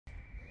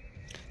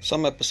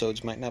Some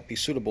episodes might not be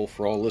suitable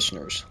for all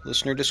listeners.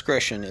 Listener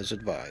discretion is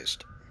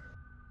advised.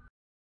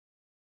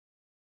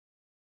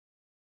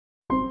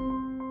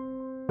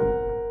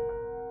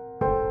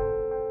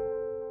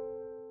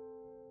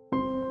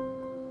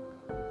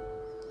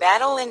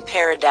 Battle in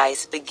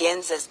Paradise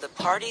begins as the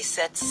party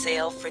sets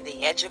sail for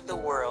the edge of the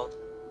world,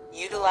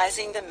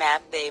 utilizing the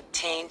map they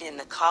obtained in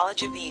the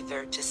College of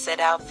Ether to set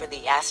out for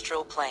the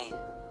astral plane.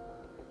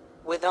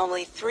 With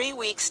only 3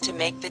 weeks to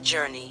make the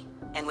journey,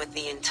 and with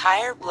the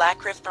entire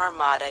Black Rift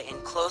Armada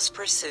in close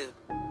pursuit,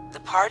 the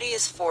party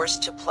is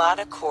forced to plot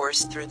a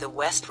course through the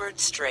westward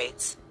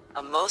straits,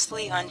 a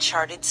mostly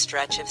uncharted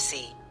stretch of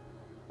sea.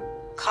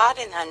 Caught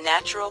in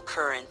unnatural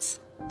currents,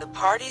 the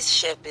party's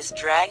ship is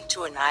dragged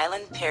to an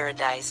island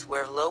paradise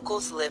where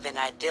locals live an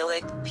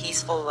idyllic,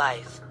 peaceful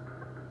life.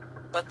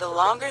 But the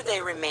longer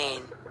they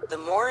remain, the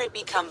more it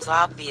becomes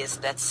obvious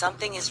that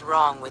something is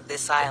wrong with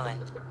this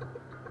island.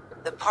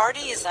 The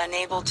party is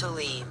unable to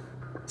leave.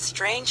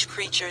 Strange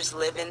creatures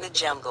live in the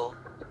jungle.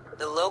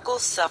 The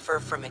locals suffer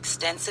from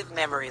extensive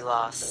memory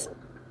loss.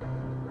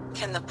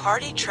 Can the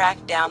party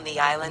track down the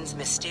island's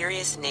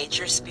mysterious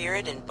nature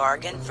spirit and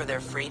bargain for their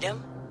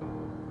freedom?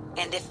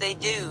 And if they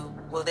do,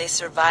 will they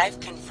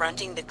survive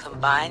confronting the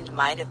combined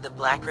might of the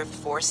Black Rift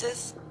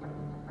forces?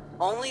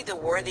 Only the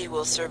worthy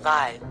will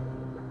survive.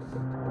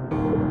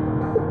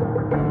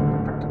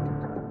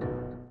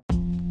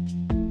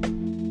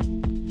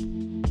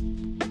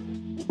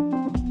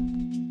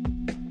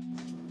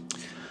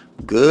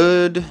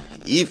 Good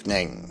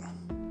evening,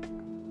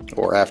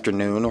 or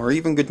afternoon, or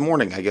even good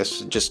morning. I guess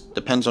it just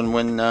depends on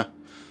when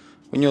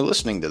you're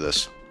listening to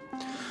this.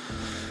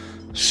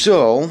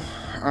 So,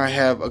 I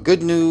have a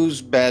good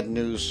news, bad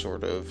news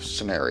sort of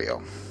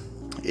scenario.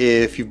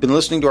 If you've been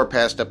listening to our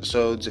past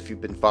episodes, if you've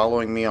been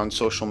following me on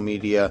social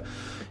media,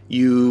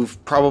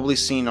 you've probably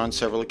seen on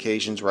several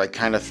occasions where I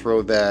kind of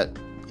throw that,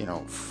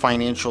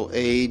 financial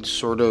aid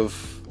sort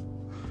of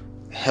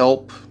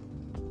help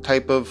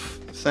type of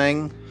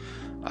thing.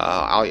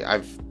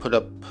 I've put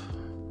up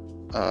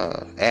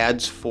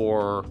ads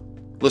for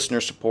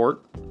listener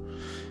support.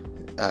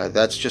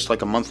 That's just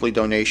like a monthly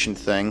donation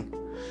thing.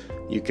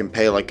 You can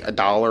pay like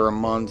 $1 a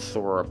month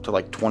or up to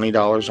like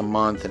 $20 a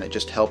month, and it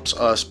just helps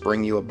us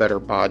bring you a better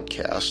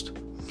podcast.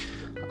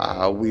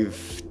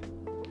 We've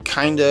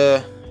kind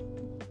of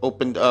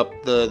opened up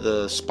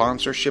the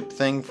sponsorship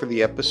thing for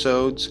the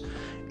episodes,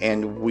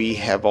 and we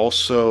have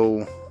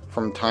also,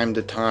 from time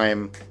to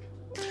time,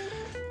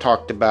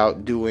 talked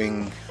about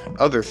doing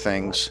other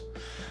things,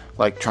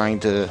 like trying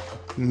to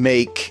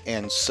make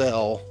and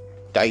sell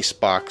dice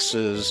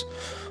boxes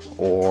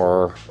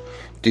or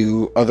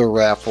do other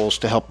raffles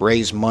to help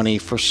raise money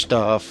for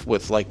stuff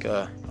with like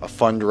a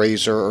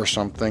fundraiser or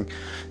something,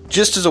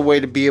 just as a way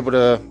to be able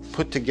to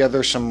put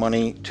together some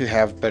money to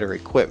have better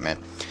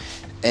equipment.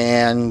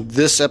 And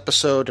this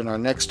episode and our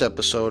next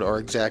episode are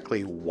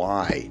exactly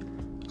why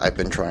I've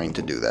been trying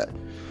to do that.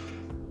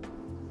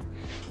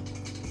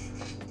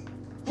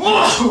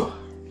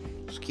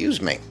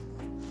 Excuse me.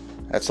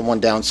 That's the one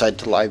downside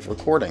to live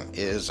recording,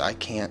 is I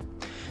can't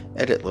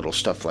edit little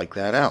stuff like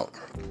that out.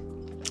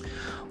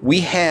 We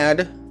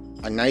had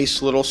a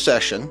nice little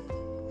session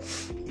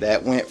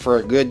that went for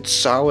a good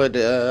solid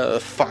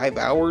 5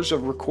 hours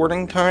of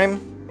recording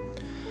time.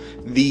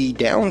 The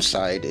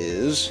downside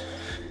is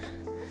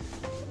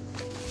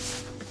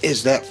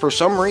that for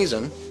some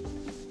reason,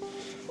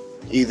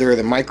 either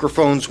the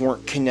microphones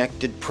weren't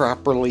connected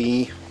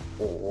properly,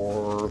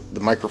 or the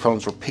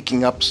microphones were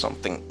picking up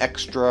something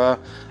extra,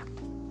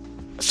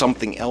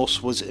 something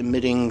else was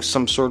emitting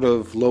some sort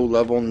of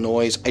low-level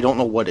noise. I don't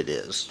know what it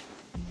is.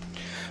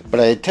 But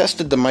I had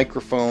tested the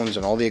microphones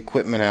and all the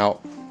equipment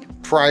out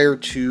prior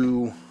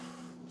to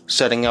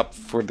setting up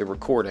for the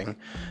recording.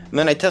 And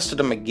then I tested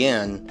them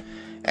again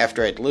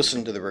after I'd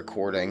listened to the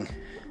recording.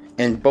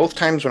 And both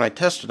times when I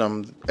tested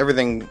them,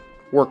 everything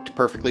worked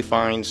perfectly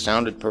fine,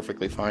 sounded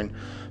perfectly fine.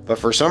 But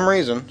for some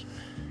reason,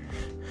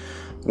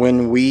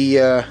 when we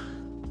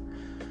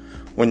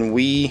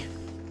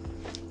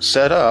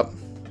set up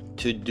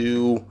to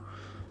do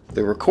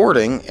the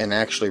recording and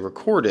actually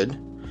recorded,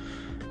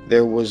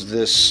 there was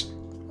this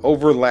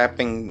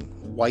overlapping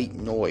white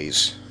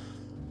noise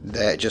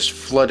that just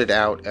flooded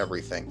out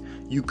everything.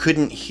 You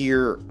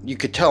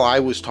could tell I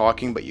was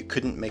talking, but you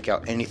couldn't make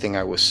out anything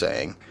I was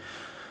saying.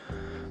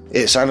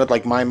 It sounded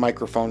like my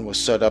microphone was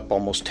set up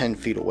almost 10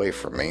 feet away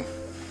from me.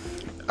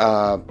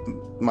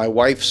 My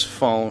wife's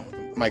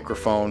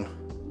microphone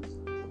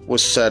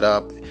was set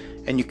up,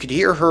 and you could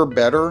hear her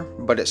better,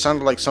 but it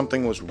sounded like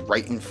something was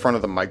right in front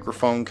of the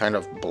microphone, kind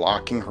of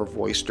blocking her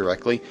voice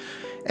directly.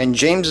 And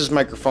James's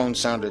microphone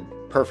sounded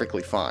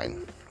perfectly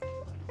fine.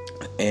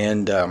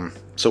 And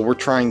so we're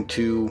trying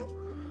to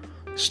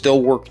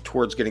still work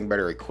towards getting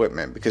better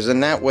equipment, because in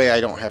that way I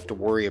don't have to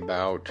worry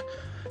about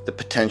the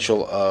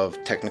potential of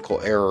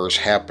technical errors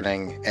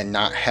happening and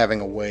not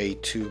having a way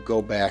to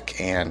go back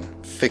and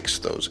fix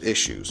those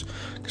issues.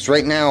 Because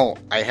right now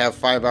I have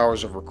 5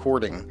 hours of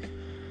recording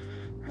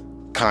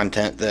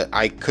content that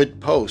I could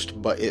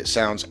post, but it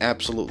sounds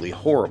absolutely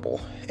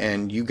horrible,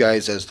 and you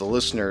guys as the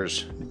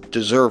listeners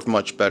deserve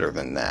much better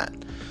than that.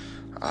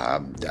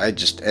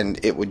 And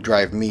it would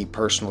drive me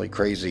personally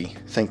crazy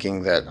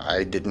thinking that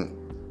I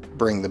didn't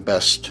bring the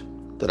best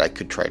that I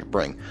could try to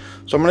bring.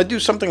 So I'm going to do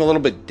something a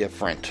little bit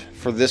different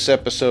for this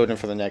episode and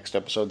for the next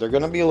episode. They're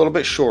going to be a little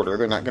bit shorter.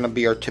 They're not going to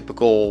be our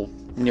typical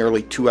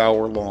nearly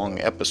 2-hour long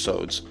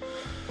episodes.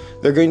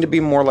 They're going to be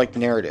more like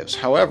narratives.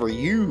 However,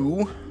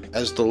 you,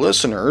 as the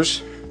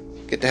listeners,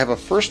 get to have a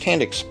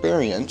first-hand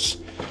experience,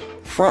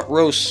 front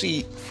row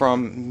seat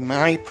from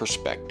my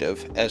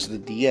perspective as the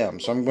DM.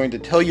 So I'm going to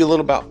tell you a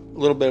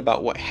little bit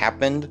about what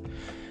happened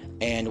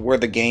and where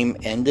the game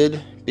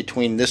ended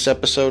between this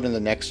episode and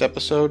the next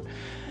episode.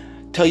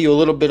 Tell you a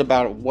little bit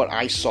about what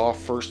I saw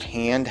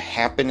firsthand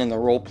happen in the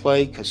role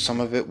play, because some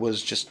of it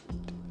was just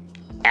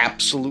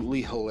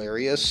absolutely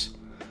hilarious.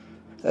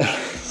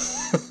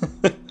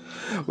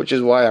 Which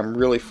is why I'm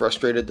really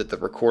frustrated that the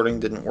recording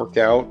didn't work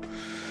out.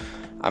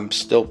 I'm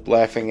still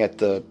laughing at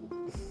the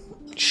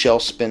shell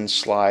spin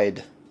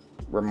slide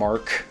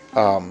remark,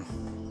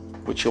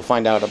 which you'll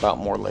find out about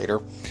more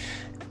later.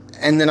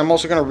 And then I'm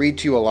also going to read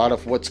to you a lot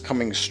of what's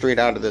coming straight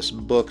out of this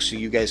book so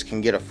you guys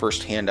can get a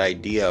first-hand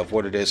idea of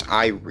what it is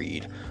I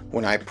read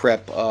when I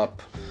prep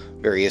up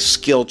various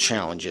skill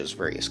challenges,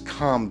 various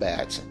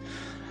combats,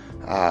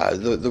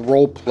 the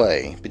role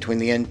play between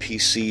the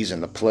NPCs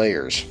and the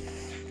players.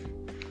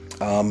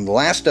 The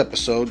last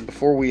episode,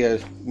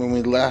 when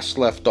we last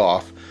left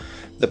off,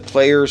 the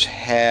players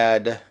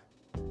had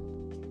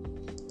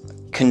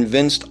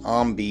convinced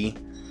Ombi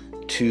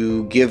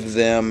to give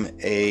them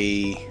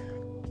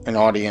an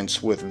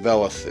audience with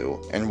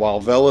Velethu. And while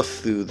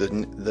Velethu,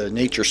 the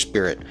nature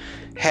spirit,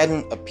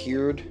 hadn't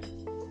appeared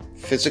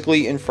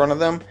physically in front of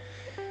them,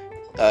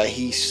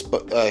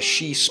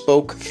 she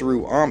spoke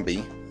through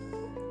Ombi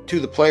to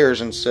the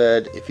players and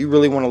said, if you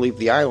really want to leave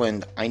the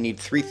island, I need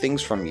 3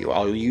 things from you.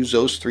 I'll use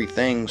those 3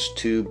 things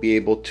to be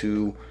able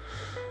to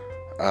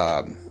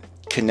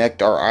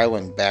connect our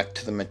island back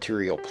to the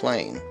material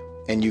plane,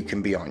 and you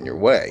can be on your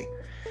way.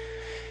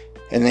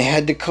 And they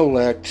had to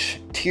collect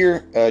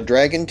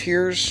dragon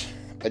tears,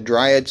 a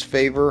dryad's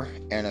favor,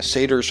 and a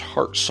satyr's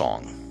heart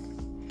song.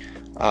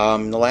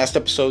 The last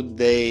episode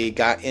they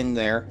got in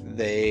there,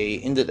 they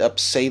ended up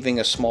saving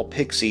a small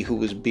pixie who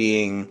was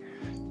being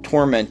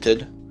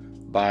tormented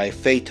by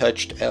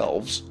fey-touched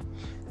elves.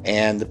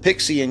 And the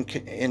pixie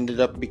ended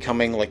up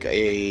becoming like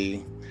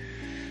a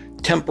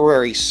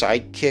temporary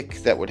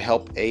sidekick that would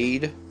help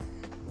aid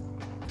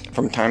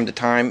from time to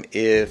time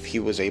if he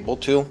was able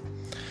to.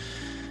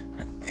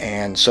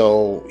 And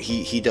so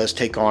he does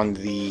take on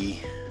the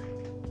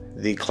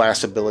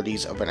class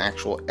abilities of an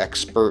actual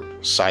expert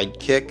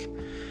sidekick,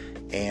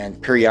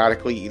 and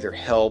periodically either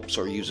helps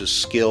or uses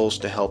skills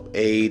to help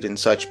aid and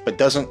such, but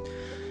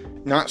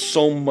not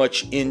so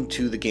much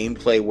into the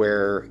gameplay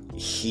where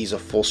he's a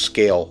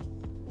full-scale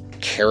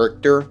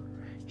character.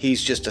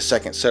 He's just a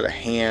second set of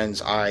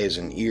hands, eyes,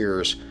 and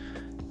ears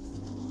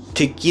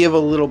to give a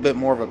little bit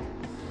more of a...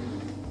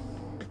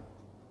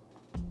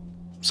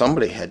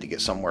 Somebody had to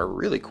get somewhere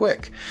really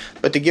quick.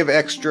 But to give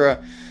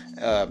extra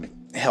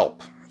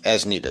help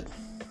as needed.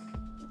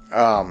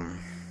 And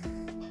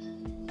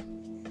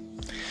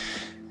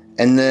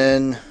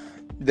then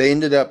they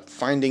ended up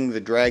finding the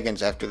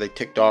dragons after they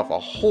ticked off a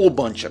whole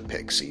bunch of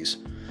pixies.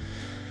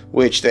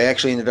 Which they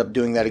actually ended up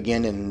doing that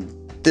again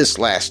in this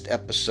last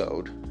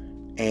episode.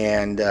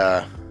 And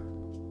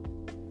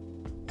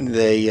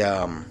they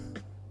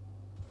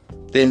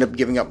ended up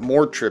giving up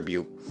more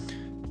tribute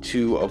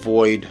to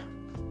avoid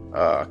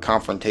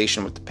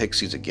confrontation with the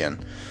pixies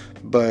again.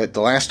 But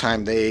the last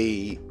time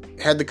they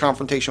had the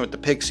confrontation with the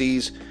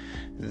pixies,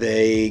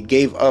 they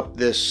gave up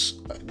this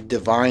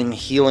divine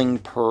healing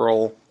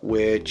pearl,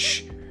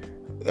 which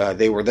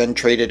they were then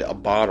traded a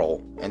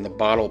bottle, and the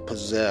bottle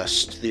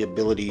possessed the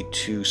ability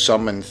to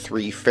summon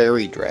 3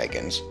 fairy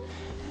dragons.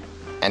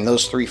 And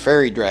those 3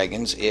 fairy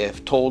dragons,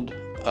 if told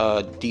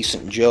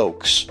decent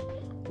jokes,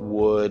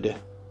 would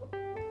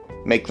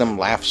make them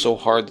laugh so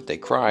hard that they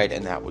cried,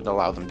 and that would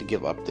allow them to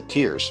give up the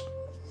tears.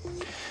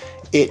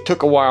 It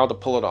took a while to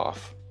pull it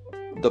off.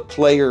 The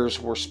players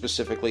were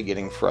specifically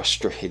getting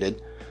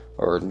frustrated,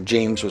 or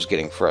James was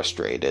getting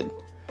frustrated.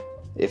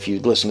 If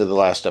you listened to the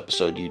last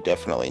episode, you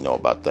definitely know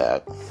about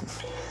that.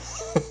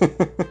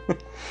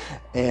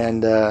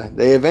 And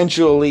they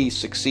eventually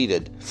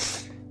succeeded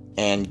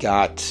and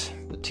got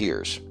the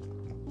tears.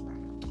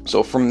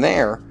 So from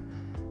there,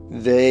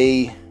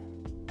 they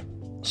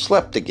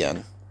slept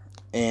again,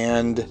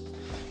 and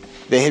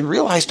they had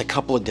realized a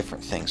couple of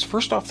different things.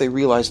 First off, they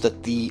realized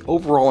that the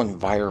overall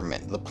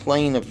environment, the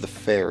plane of the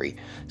fairy,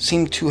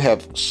 seemed to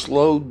have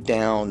slowed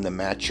down the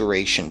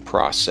maturation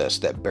process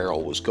that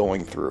Beryl was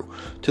going through,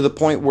 to the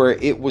point where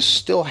it was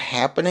still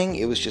happening,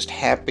 it was just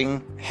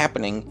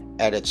happening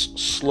at its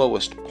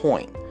slowest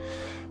point,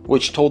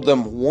 which told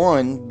them,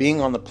 one,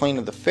 being on the plane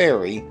of the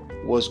fairy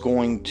was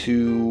going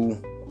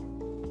to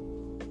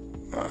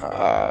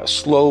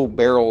slow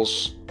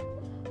Beryl's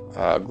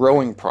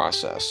growing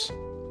process,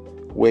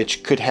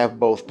 which could have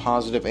both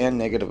positive and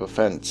negative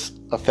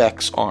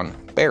effects on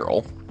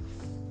Beryl.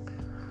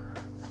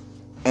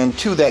 And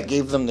two, that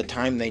gave them the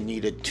time they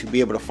needed to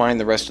be able to find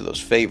the rest of those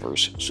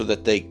favors so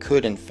that they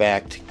could, in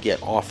fact,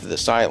 get off of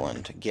this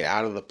island, get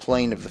out of the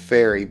plane of the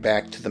ferry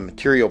back to the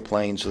material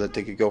plane so that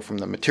they could go from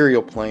the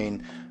material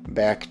plane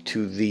back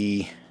to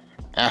the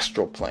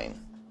astral plane.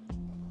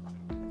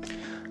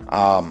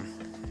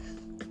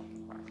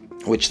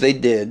 Which they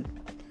did.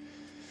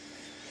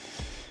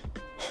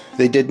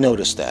 They did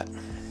notice that.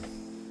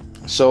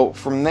 So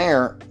from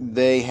there,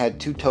 they had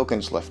 2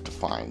 tokens left to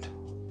find.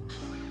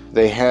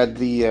 They had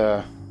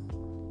the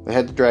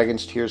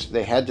Dragon's Tears.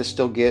 They had to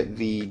still get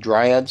the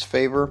Dryad's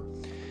Favor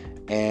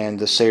and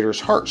the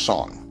Satyr's Heart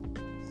Song.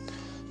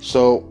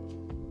 So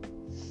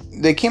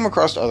they came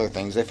across other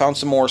things. They found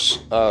some more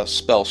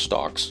spell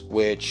stalks,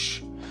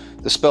 which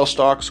the spell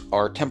stalks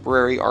are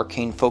temporary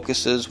arcane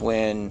focuses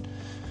when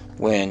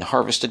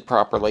harvested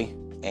properly.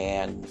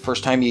 And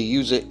first time you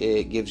use it,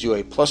 it gives you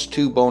a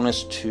 +2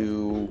 bonus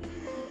to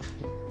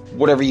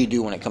whatever you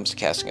do when it comes to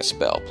casting a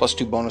spell.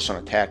 +2 bonus on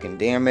attack and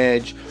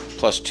damage,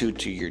 +2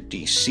 to your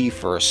DC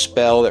for a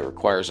spell that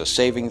requires a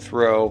saving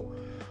throw,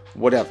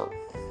 whatever.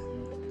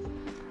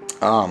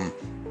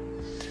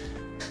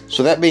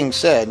 So that being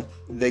said,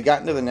 they got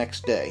into the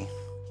next day,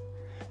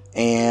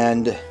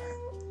 and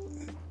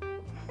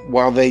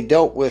while they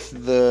dealt with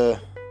the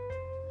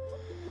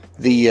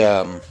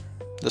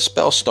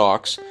spell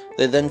stalks,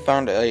 they then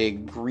found a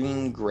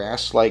green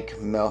grass-like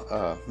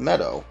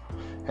meadow,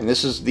 and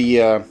this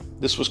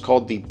was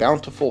called the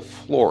Bountiful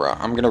Flora.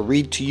 I'm going to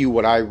read to you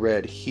what I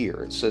read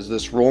here. It says,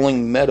 this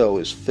rolling meadow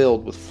is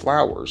filled with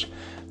flowers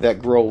that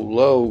grow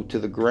low to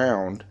the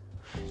ground.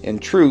 In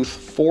truth,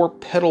 4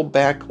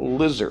 petalback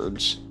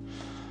lizards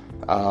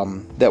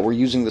that were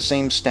using the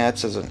same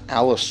stats as an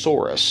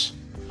Allosaurus,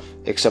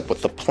 except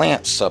with the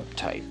plant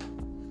subtype,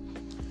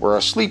 were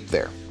asleep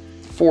there.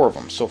 4 of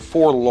them. So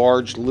 4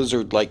 large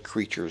lizard-like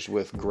creatures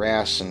with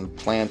grass and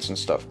plants and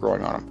stuff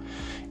growing on them.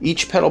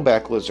 Each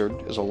petalback lizard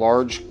is a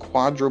large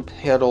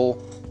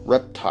quadrupedal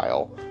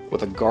reptile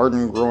with a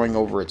garden growing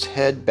over its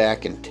head,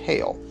 back, and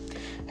tail.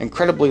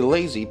 Incredibly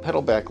lazy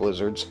petalback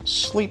lizards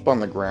sleep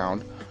on the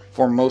ground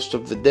for most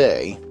of the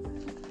day,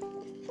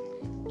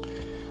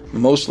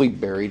 mostly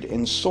buried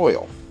in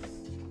soil.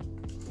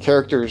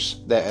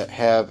 Characters that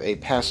have a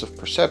passive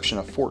perception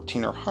of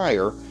 14 or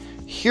higher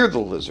hear the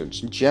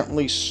lizards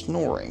gently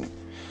snoring.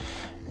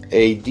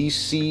 A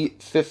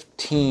DC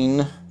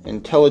 15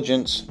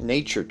 intelligence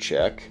nature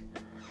check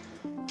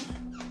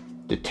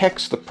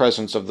detects the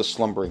presence of the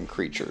slumbering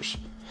creatures.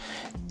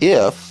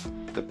 If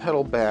the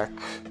petalback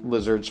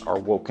lizards are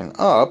woken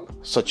up,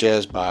 such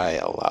as by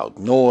a loud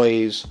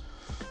noise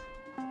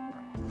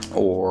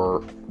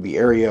or the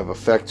area of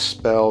effect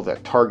spell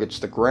that targets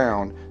the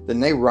ground, then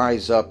they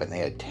rise up and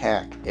they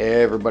attack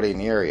everybody in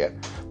the area.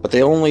 But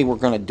they only were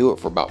going to do it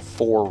for about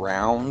 4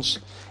 rounds.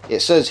 It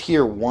says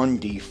here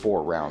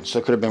 1d4 rounds. So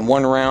it could have been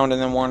 1 round and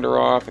then wander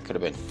off. It could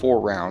have been 4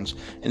 rounds.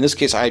 In this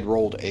case, I had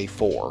rolled a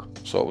 4.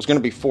 So it was going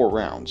to be 4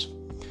 rounds.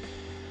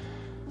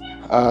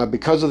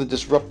 Because of the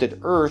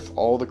disrupted earth,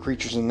 all the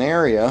creatures in the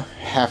area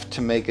have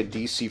to make a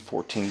DC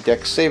 14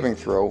 Dex saving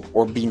throw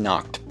or be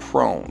knocked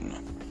prone.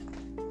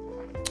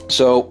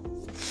 So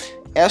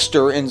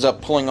Esther ends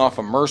up pulling off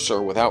a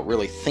Mercer without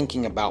really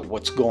thinking about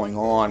what's going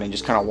on and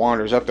just kind of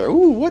wanders up there.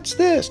 Ooh, what's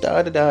this?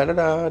 Da da da da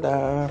da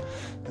da.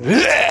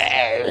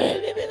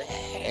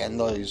 And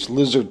those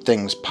lizard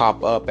things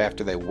pop up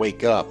after they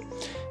wake up.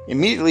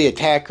 Immediately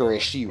attack her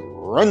as she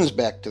runs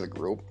back to the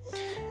group.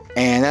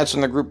 And that's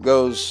when the group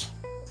goes,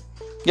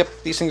 yep,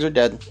 these things are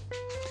dead.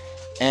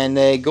 And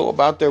they go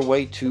about their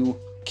way to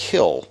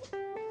kill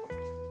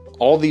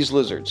all these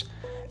lizards.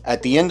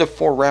 At the end of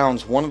 4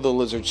 rounds, one of the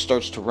lizards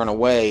starts to run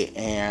away,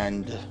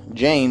 and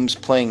James,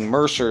 playing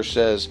Mercer,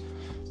 says,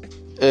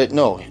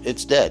 no,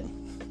 it's dead.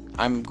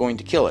 I'm going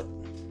to kill it.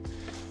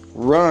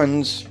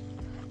 Moves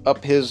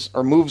up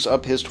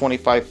his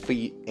 25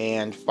 feet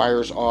and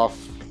fires off,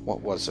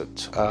 what was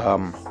it?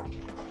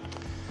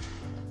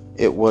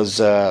 It was,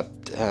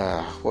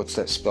 what's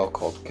that spell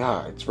called?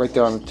 God, it's right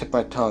there on the tip of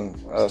my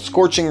tongue.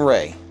 Scorching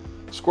Ray.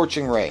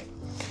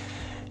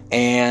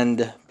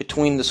 And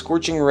between the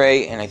Scorching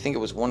Ray and I think it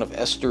was one of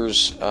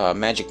Esther's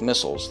magic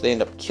missiles, they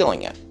end up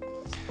killing it.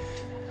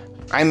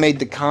 I made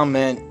the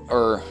comment,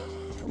 or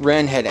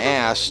Ren had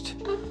asked,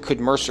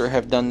 could Mercer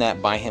have done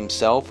that by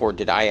himself, or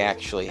did I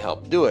actually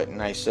help do it? And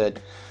I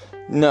said,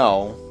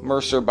 no,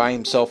 Mercer by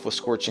himself with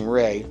Scorching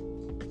Ray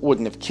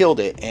wouldn't have killed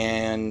it.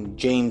 And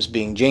James,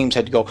 being James,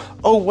 had to go,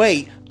 oh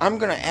wait, I'm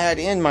going to add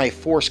in my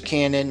Force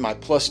Cannon, my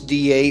plus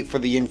D8 for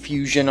the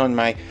infusion on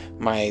my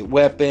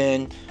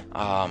weapon,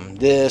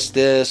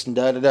 this, and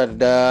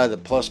da-da-da-da-da, the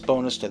plus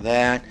bonus to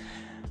that.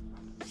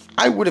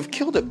 I would have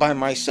killed it by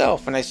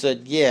myself. And I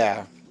said,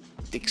 yeah,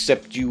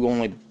 except you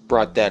only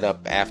brought that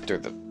up after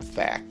the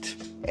fact.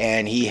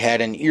 And he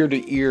had an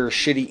ear-to-ear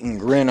shit-eating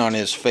grin on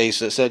his face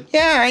that said,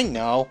 yeah, I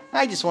know,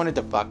 I just wanted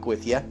to fuck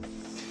with you.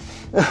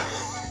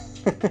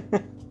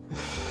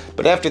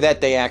 But after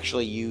that, they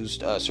actually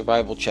used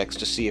survival checks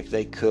to see if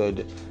they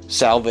could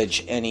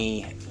salvage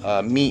any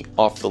meat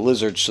off the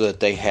lizards so that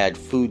they had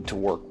food to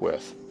work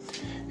with.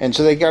 And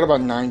so they got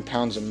about 9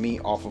 pounds of meat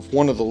off of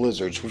one of the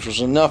lizards, which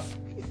was enough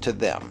to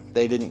them.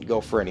 They didn't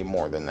go for any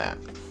more than that.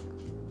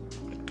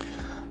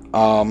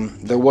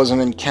 There was an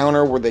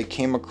encounter where they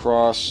came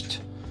across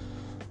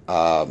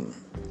 4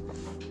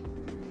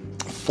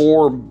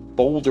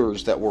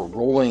 boulders that were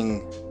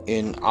rolling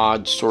in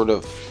odd sort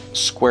of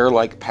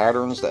square-like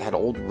patterns that had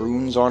old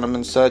runes on them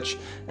and such.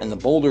 And the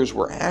boulders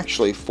were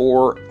actually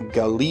 4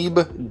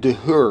 Galib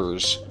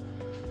Dehurs.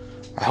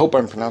 I hope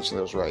I'm pronouncing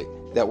those right.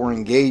 That were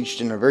engaged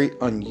in a very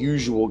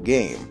unusual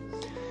game.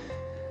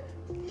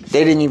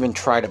 They didn't even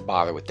try to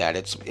bother with that.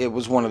 It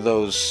was one of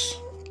those,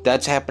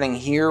 that's happening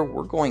here,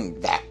 we're going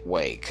that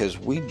way, because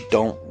we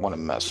don't want to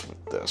mess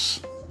with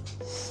this.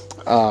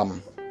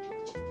 And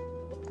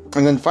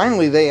then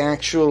finally, they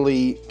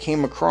actually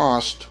came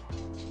across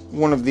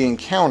one of the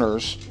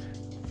encounters.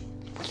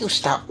 You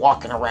stop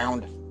walking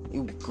around,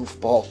 you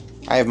goofball.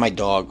 I have my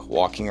dog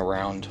walking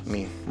around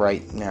me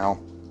right now,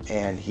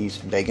 and he's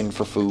begging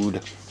for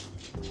food.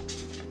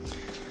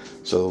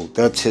 So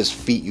that's his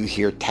feet you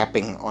hear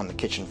tapping on the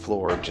kitchen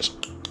floor, just.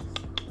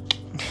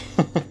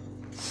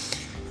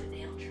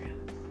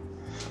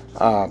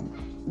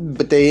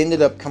 But they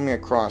ended up coming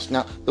across.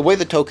 Now, the way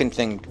the token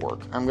thing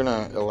worked, I'm going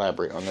to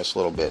elaborate on this a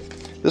little bit.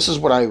 This is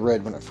what I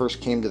read when it first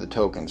came to the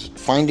tokens.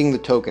 Finding the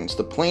tokens.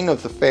 The plane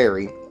of the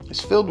fairy is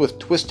filled with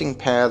twisting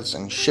paths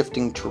and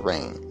shifting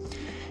terrain.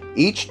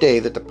 Each day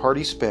that the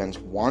party spends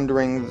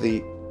wandering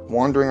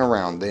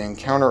around, they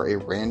encounter a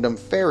random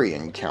fairy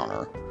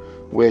encounter,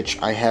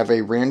 which I have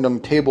a random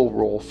table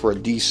roll for a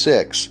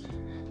D6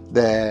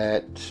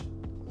 that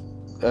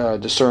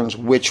discerns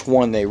which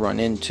one they run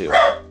into.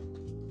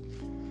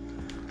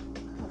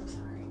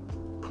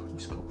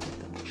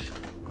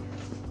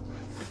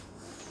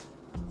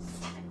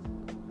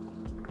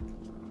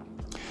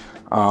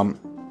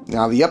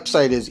 Now the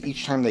upside is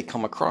each time they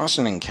come across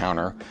an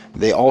encounter,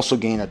 they also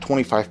gain a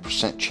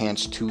 25%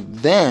 chance to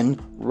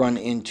then run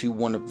into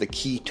one of the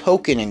key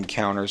token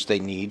encounters they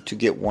need to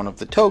get one of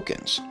the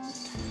tokens.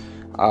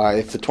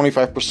 If the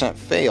 25%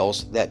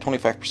 fails, that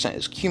 25%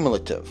 is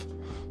cumulative.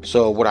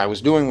 So what I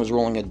was doing was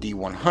rolling a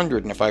D100,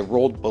 and if I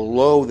rolled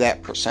below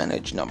that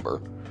percentage number,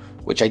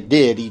 which I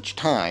did each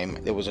time,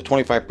 it was a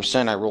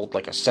 25%, I rolled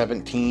like a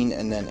 17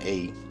 and then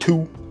a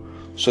 2,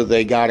 so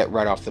they got it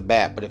right off the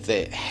bat. But if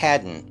they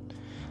hadn't,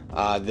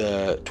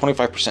 the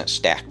 25%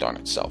 stacked on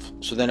itself.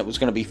 So then it was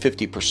going to be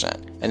 50.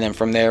 And then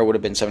from there it would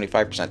have been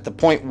 75%. The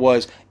point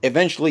was,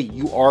 eventually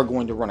you are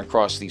going to run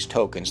across these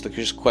tokens.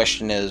 The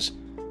question is,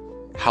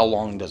 how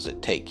long does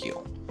it take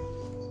you?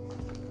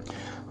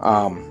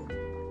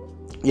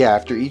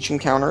 After each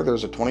encounter,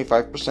 there's a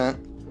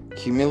 25%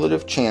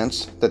 cumulative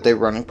chance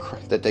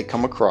that they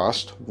come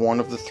across one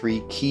of the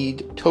 3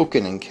 keyed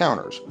token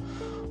encounters.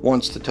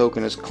 Once the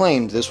token is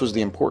claimed, this was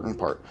the important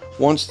part.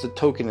 Once the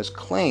token is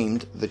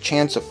claimed, the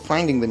chance of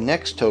finding the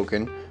next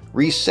token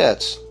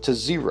resets to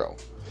 0.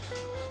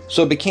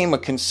 So it became a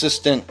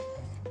consistent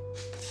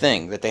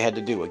thing that they had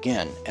to do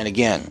again and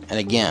again and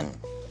again.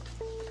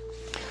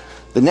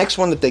 The next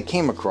one that they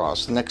came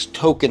across, the next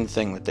token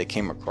thing that they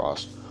came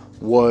across,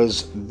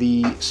 was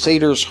the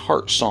Satyr's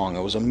Heart Song.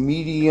 It was a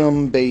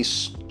medium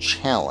bass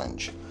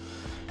challenge.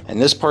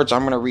 And this part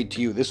I'm going to read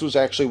to you. This was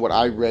actually what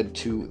I read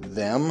to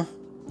them.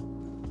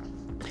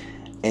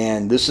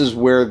 And this is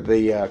where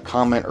the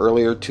comment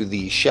earlier to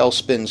the shell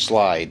spin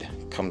slide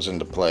comes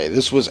into play.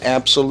 This was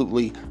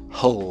absolutely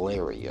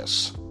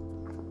hilarious.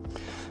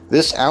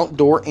 This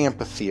outdoor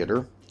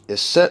amphitheater is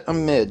set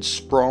amid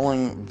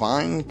sprawling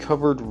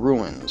vine-covered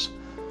ruins.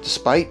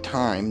 Despite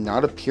time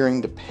not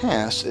appearing to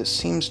pass, it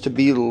seems to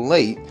be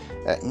late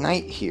at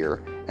night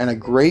here, and a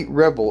great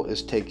revel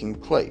is taking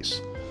place.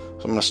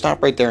 So I'm going to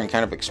stop right there and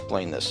kind of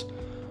explain this.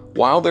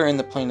 While they're in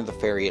the plane of the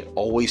fairy, it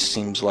always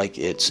seems like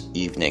it's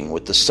evening,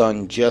 with the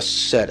sun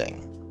just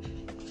setting.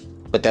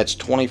 But that's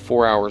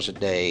 24 hours a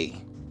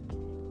day,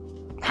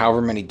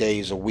 however many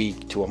days a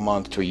week to a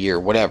month to a year,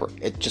 whatever.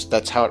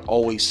 That's how it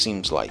always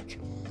seems like.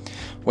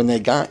 When they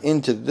got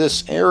into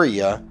this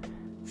area,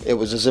 it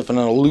was as if an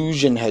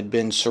illusion had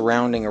been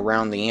surrounding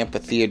around the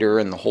amphitheater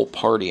and the whole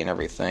party and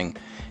everything.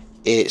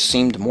 It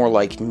seemed more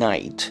like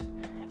night,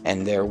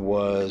 and there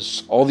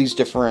was all these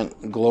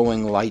different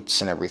glowing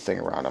lights and everything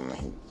around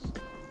them.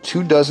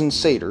 24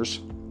 satyrs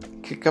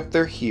kick up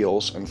their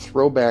heels and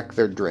throw back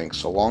their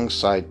drinks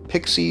alongside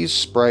pixies,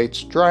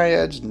 sprites,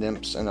 dryads,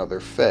 nymphs, and other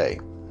fae.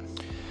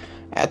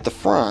 At the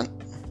front,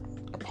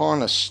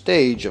 upon a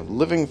stage of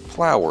living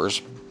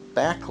flowers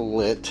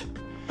backlit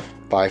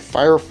by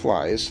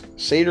fireflies,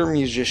 satyr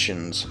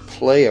musicians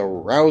play a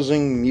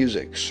rousing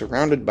music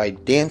surrounded by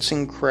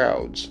dancing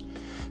crowds.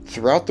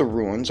 Throughout the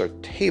ruins are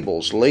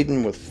tables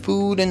laden with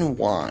food and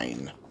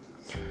wine.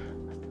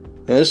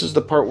 Now, this is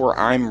the part where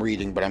I'm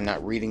reading, but I'm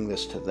not reading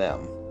this to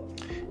them.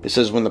 It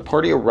says, when the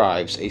party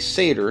arrives, a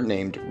satyr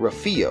named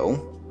Rafio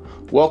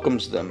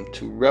welcomes them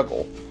to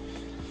revel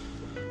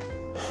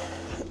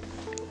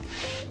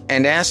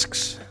and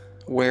asks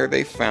where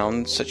they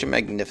found such a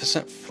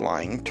magnificent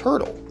flying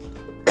turtle.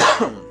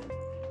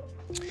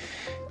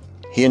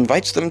 He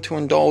invites them to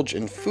indulge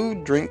in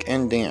food, drink,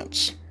 and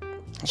dance.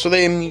 So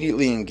they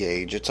immediately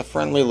engage. It's a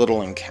friendly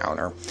little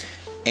encounter.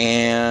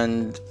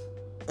 And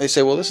they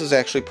say, well, this is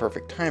actually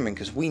perfect timing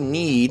because we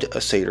need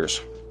a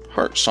satyr's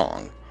heart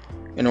song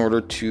in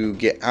order to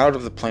get out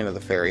of the plane of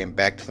the fairy and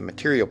back to the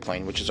material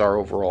plane, which is our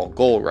overall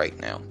goal right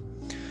now.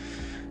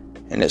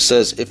 And it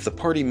says, if the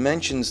party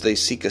mentions they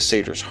seek a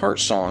satyr's heart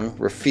song,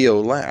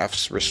 Rufio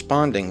laughs,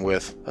 responding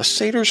with, a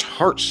satyr's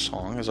heart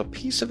song is a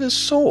piece of his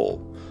soul.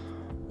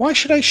 Why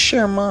should I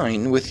share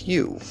mine with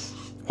you?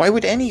 Why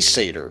would any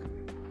satyr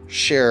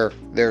share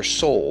their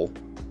soul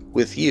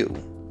with you?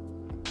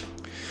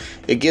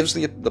 It gives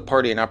the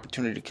party an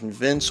opportunity to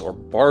convince or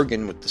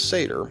bargain with the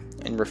satyr,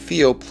 and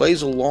Rufio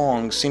plays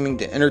along, seeming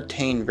to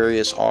entertain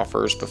various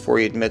offers before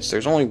he admits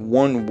there's only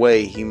one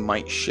way he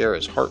might share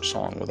his heart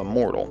song with a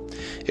mortal,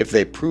 if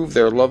they prove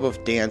their love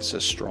of dance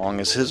as strong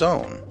as his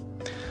own.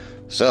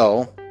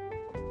 So,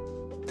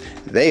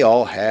 they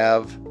all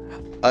have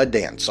a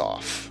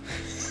dance-off.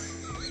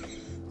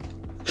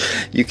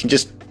 You can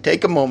just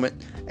take a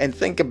moment and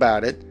think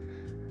about it.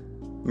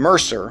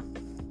 Mercer,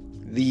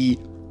 the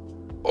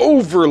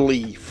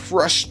overly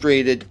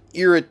frustrated,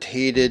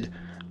 irritated,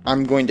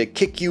 I'm going to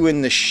kick you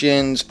in the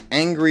shins,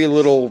 angry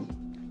little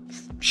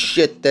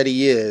shit that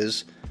he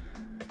is,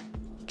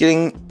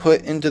 getting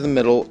put into the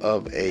middle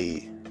of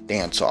a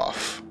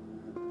dance-off.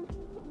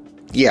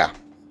 Yeah.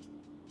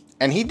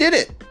 And he did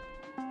it.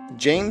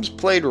 James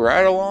played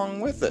right along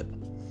with it.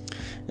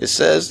 It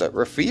says that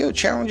Rufio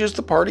challenges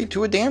the party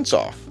to a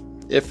dance-off.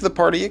 If the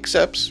party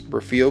accepts,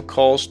 Rufio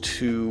calls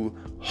to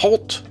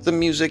halt the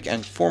music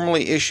and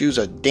formally issues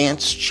a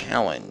dance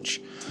challenge.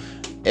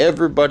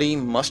 Everybody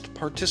must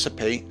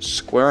participate,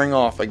 squaring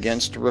off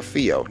against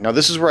Rufio. Now,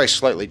 this is where I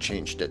slightly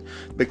changed it,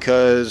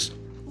 because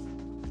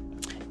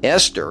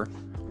Esther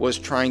was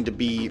trying to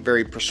be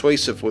very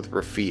persuasive with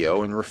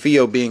Rufio, and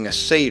Rufio, being a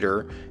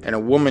satyr and a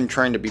woman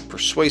trying to be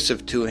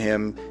persuasive to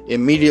him,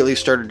 immediately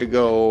started to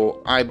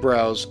go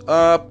eyebrows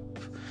up,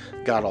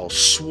 got all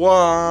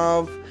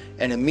suave,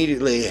 and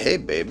immediately, hey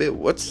baby,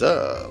 what's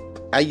up?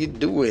 How you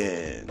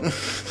doing?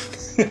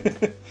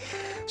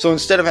 So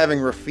instead of having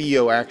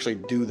Rufio actually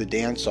do the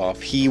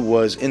dance-off, he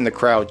was in the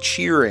crowd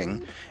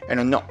cheering,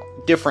 and a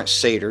different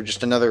satyr,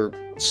 just another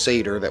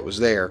satyr that was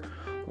there,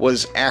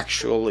 was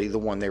actually the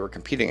one they were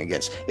competing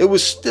against. It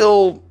was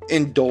still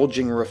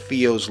indulging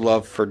Rufio's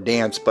love for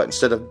dance, but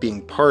instead of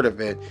being part of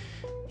it,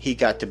 he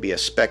got to be a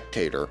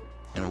spectator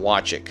and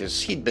watch it,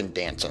 because he'd been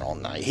dancing all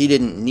night. He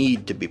didn't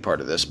need to be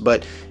part of this,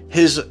 but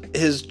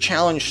his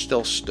challenge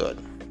still stood.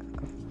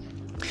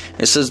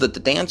 It says that the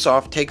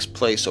dance-off takes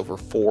place over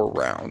 4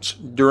 rounds,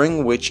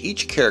 during which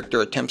each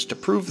character attempts to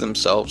prove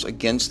themselves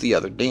against the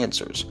other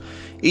dancers.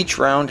 Each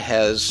round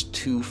has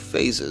 2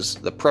 phases,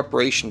 the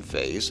preparation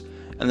phase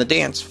and the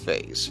dance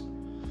phase.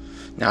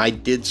 Now, I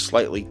did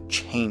slightly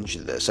change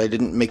this. I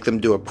didn't make them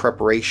do a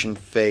preparation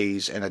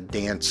phase and a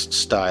dance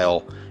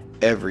style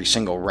every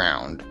single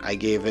round. I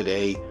gave it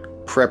a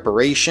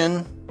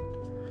preparation,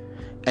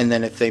 and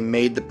then if they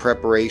made the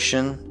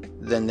preparation,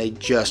 then they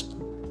just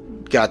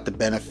got the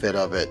benefit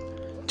of it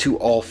to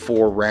all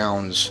 4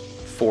 rounds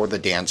for the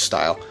dance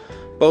style.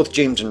 Both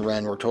James and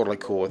Ren were totally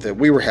cool with it.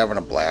 We were having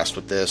a blast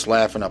with this,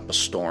 laughing up a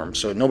storm,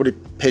 so nobody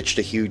pitched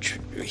a huge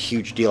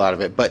deal out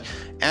of it. But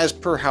as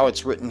per how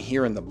it's written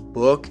here in the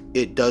book,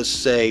 it does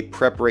say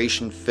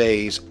preparation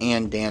phase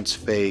and dance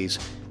phase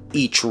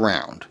each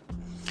round.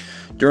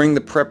 During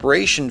the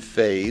preparation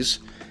phase,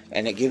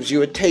 and it gives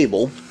you a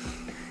table,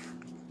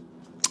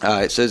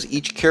 it says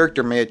each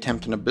character may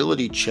attempt an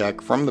ability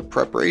check from the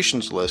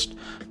preparations list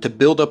to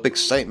build up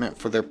excitement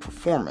for their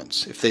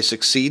performance. If they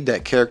succeed,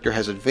 that character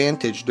has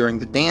advantage during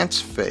the dance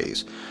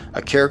phase.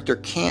 A character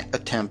can't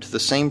attempt the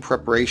same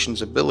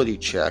preparations ability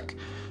check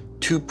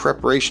 2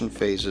 preparation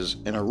phases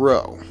in a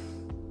row.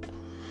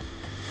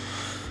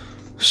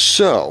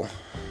 So,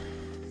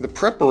 the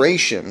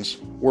preparations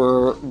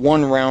were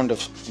 1 round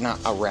of, not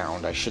a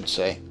round, I shouldn't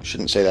say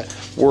that,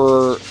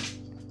 were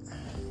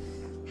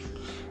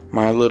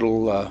my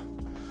little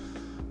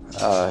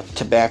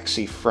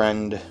tabaxi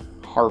friend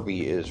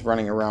Harvey is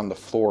running around the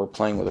floor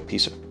playing with a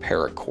piece of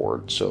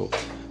paracord. So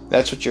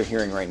that's what you're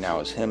hearing right now,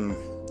 is him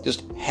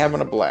just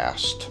having a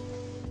blast.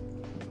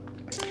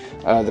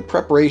 The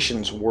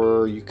preparations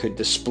were, you could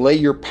display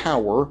your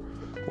power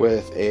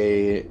with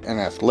an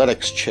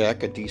athletics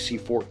check, a DC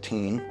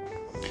 14.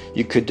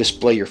 You could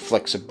display your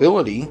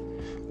flexibility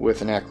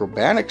with an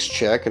acrobatics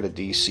check at a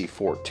DC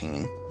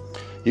 14.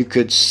 You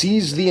could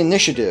seize the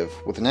initiative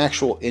with an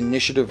actual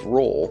initiative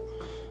roll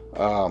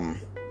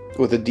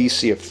with a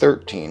DC of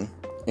 13.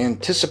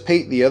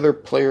 Anticipate the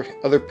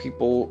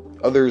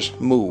others'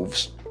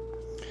 moves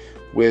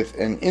with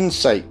an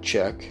insight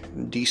check,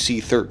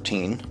 DC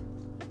 13.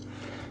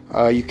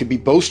 You could be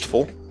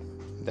boastful.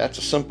 That's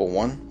a simple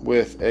one,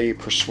 with a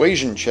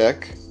persuasion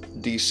check,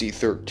 DC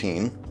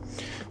 13.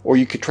 Or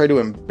you could try to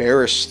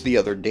embarrass the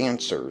other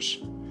dancers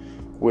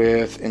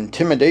with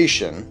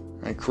intimidation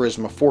and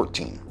charisma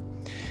 14.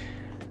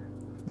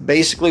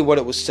 Basically, what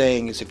it was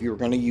saying is if you were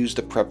going to use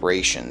the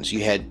preparations,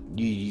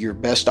 your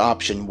best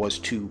option was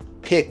to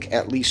pick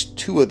at least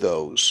 2 of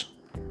those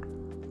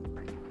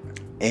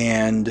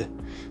and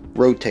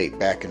rotate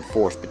back and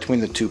forth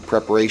between the two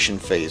preparation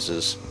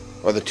phases,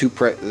 or the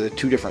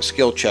two different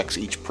skill checks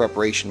each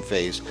preparation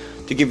phase,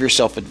 to give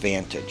yourself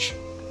advantage.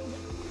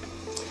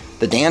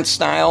 The dance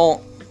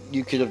style,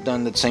 you could have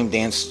done the same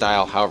dance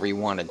style however you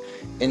wanted.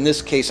 In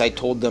this case, I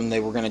told them they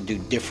were going to do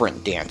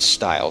different dance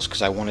styles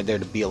because I wanted there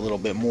to be a little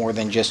bit more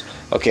than just,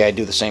 okay, I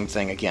do the same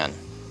thing again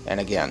and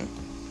again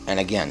and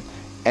again.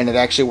 And it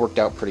actually worked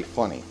out pretty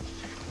funny.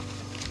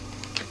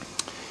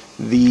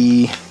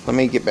 Let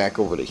me get back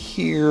over to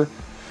here.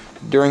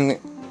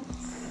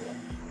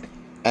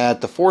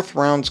 At the fourth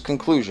round's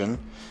conclusion,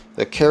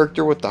 the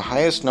character with the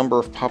highest number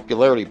of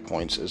popularity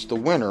points is the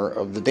winner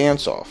of the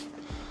dance-off.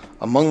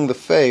 Among the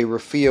Fae,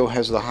 Rufio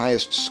has the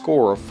highest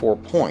score of 4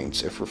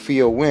 points. If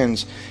Rufio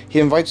wins, he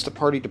invites the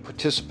party to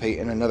participate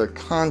in another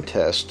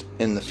contest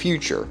in the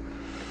future.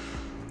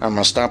 I'm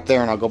going to stop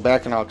there and I'll go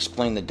back and I'll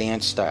explain the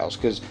dance styles,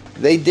 because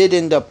they did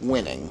end up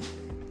winning.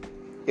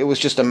 It was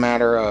just a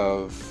matter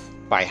of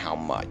by how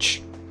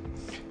much.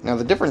 Now,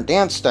 the different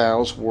dance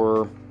styles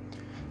were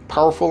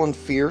Powerful and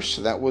Fierce,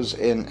 that was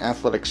an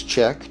athletics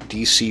check,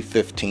 DC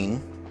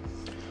 15.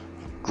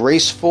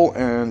 Graceful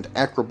and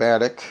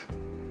Acrobatic,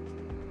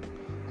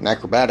 an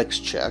acrobatics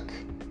check,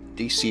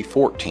 DC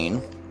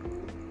 14.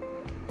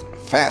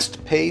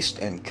 Fast-paced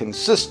and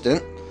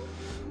Consistent,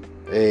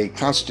 a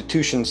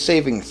Constitution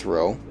saving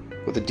throw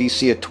with a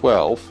DC of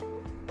 12.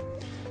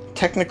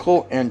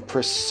 Technical and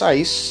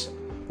Precise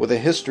with a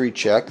history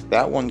check.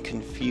 That one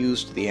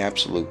confused the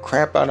absolute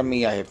crap out of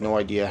me. I have no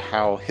idea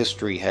how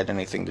history had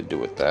anything to do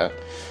with that.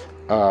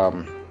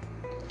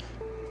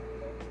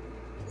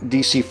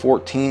 DC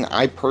 14,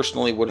 I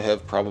personally would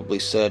have probably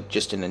said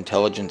just an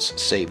intelligence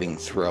saving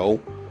throw,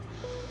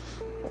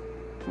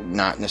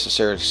 not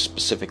necessarily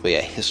specifically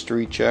a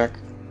history check.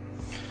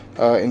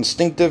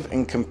 Instinctive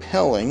and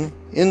Compelling,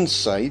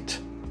 Insight,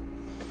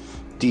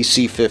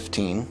 DC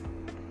 15.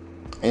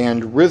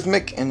 And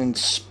Rhythmic and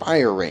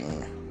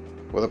Inspiring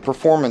with a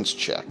performance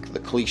check, the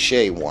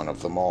cliche one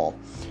of them all,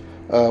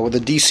 with a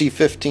DC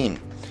 15.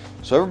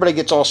 So everybody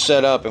gets all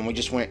set up and we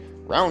just went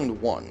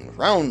round 1,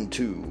 round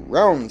 2,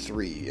 round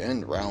 3,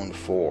 and round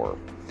 4.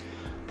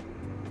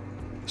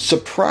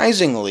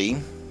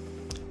 Surprisingly,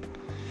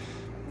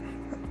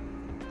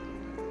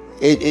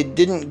 it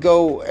didn't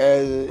go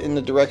in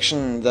the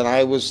direction that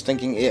I was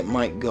thinking it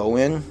might go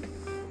in.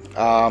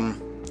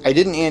 I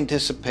didn't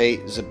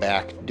anticipate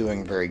Zabak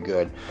doing very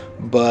good,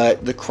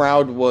 but the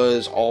crowd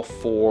was all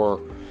for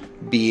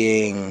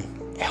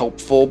being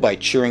helpful by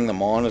cheering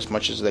them on as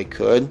much as they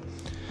could.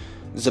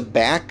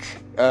 Zabak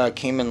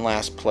came in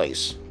last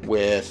place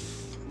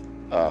with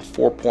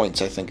 4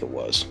 points, I think it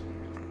was.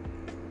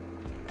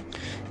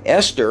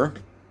 Esther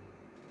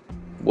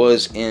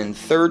was in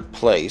third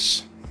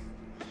place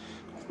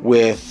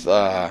with,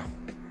 I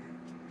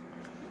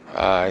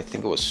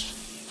think it was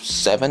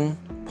 7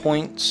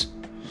 points.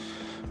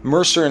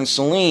 Mercer and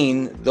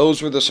Celine,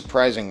 those were the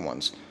surprising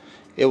ones.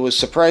 It was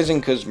surprising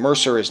because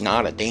Mercer is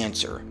not a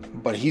dancer,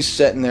 but he's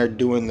sitting there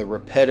doing the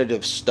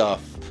repetitive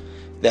stuff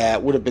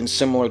that would have been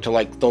similar to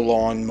like the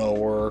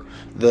lawnmower,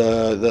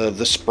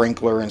 the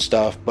sprinkler and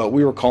stuff, but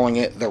we were calling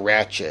it the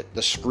ratchet,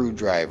 the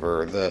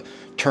screwdriver, the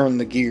turn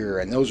the gear,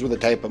 and those were the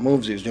type of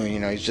moves he was doing. You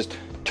know, he's just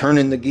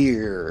turning the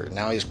gear,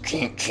 now he's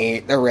can't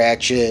the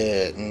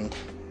ratchet, and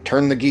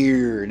turn the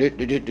gear,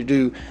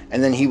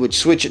 and then he would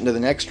switch it into the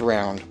next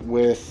round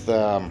with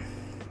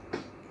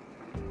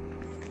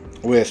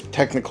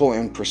Technical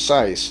and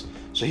Precise.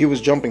 So he was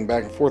jumping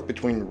back and forth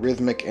between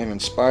Rhythmic and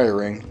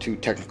Inspiring to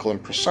Technical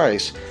and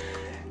Precise,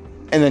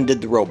 and then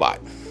did the robot,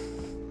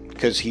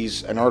 because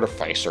he's an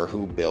artificer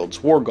who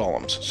builds war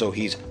golems. So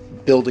he's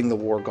building the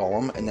war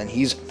golem, and then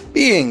he's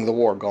being the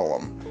war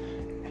golem.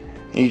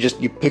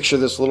 And you picture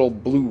this little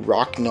blue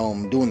rock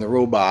gnome doing the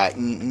robot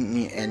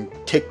and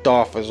ticked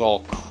off as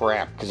all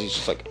crap, because he's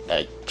just like,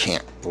 I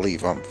can't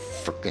believe I'm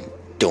freaking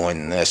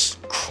doing this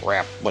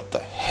crap. What the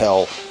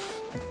hell?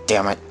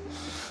 Damn it.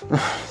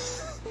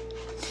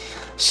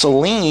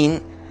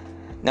 Celine,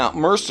 now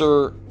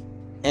Mercer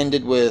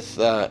ended with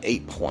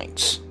 8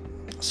 points.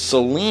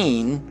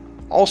 Celine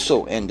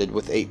also ended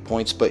with 8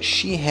 points, but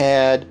she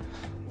had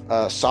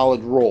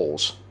solid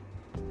rolls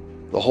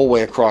the whole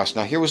way across.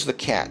 Now here was the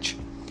catch.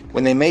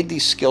 When they made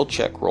these skill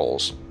check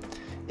rolls,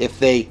 if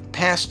they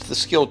passed the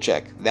skill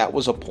check, that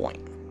was a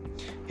point.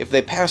 If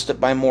they passed it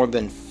by more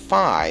than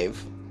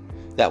 5,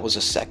 that was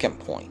a second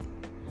point.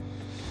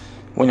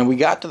 When we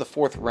got to the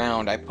fourth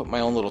round, I put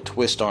my own little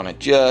twist on it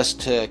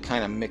just to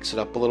kind of mix it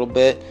up a little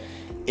bit.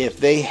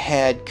 If they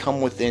had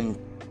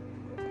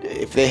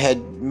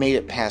made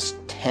it past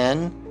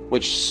 10,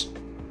 which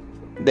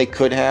they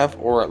could have,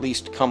 or at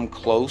least come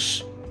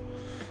close,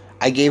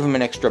 I gave them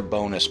an extra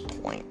bonus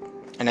point.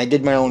 And I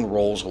did my own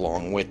rolls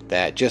along with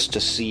that just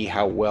to see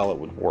how well it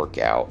would work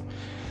out.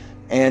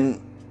 And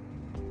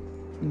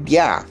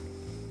yeah,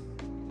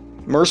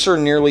 Mercer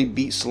nearly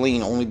beat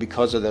Celine only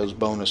because of those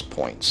bonus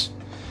points.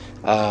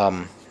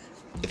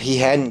 If he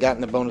hadn't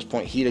gotten the bonus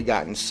point, he'd have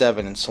gotten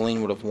 7 and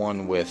Celine would have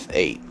won with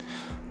 8.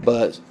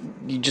 But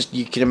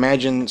you can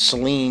imagine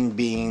Celine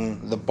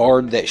being the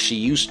bard that she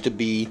used to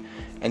be,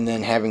 and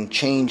then having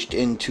changed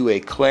into a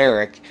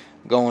cleric,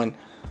 going,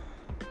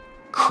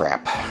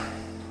 crap.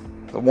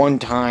 The one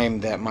time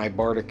that my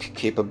bardic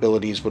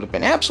capabilities would have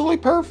been absolutely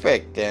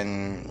perfect,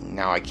 and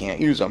now I can't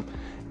use them.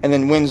 And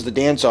then wins the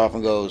dance off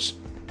and goes,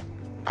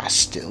 I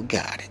still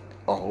got it.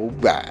 All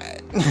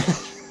right.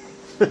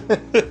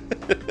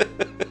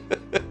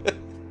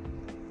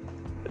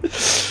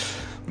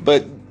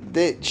 But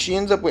she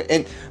ends up with,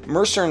 and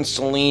Mercer and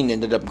Celine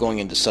ended up going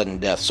into sudden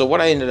death. So what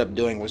I ended up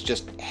doing was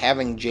just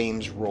having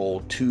James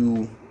roll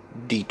 2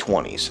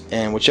 d20s,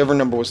 and whichever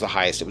number was the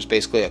highest, it was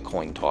basically a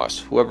coin toss.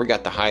 Whoever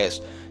got the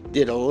highest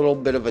did a little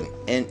bit of an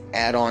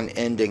add-on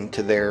ending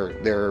to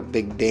their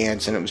big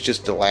dance, and it was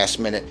just the last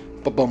minute,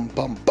 ba-bum,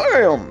 bum,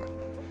 bam!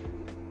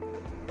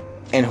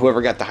 And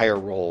whoever got the higher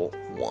roll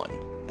won.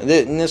 And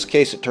in this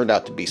case, it turned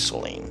out to be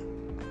Celine.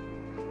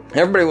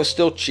 Everybody was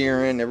still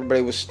cheering.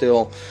 Everybody was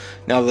still...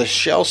 Now, the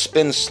shell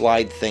spin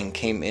slide thing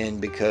came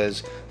in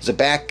because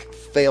Zabak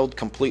failed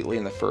completely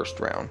in the first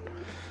round.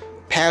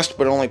 Passed,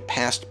 but only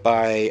passed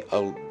by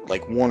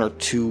like 1 or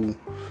 2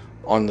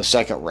 on the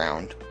second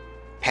round.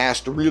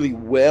 Passed really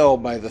well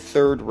by the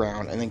third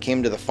round, and then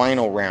came to the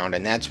final round,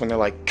 and that's when they're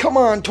like, come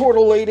on,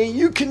 Turtle Lady,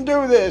 you can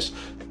do this!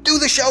 Do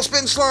the shell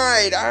spin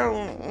slide! I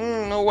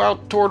don't know how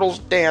turtles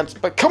dance,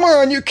 but come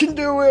on, you can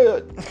do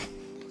it!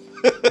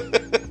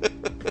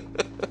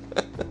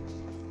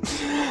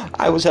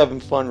 I was having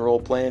fun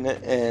role-playing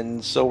it,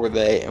 and so were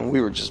they, and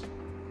we were just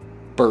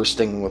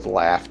bursting with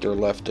laughter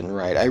left and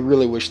right. I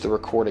really wish the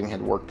recording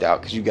had worked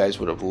out, because you guys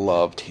would have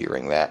loved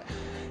hearing that.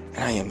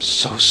 And I am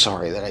so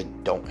sorry that I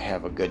don't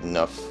have a good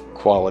enough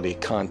quality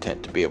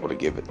content to be able to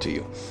give it to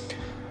you.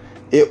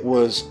 It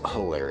was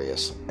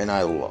hilarious, and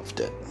I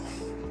loved it.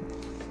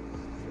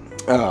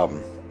 But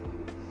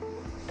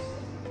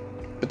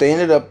they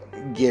ended up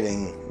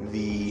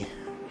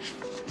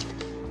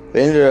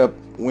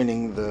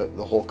winning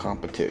the whole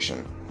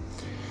competition.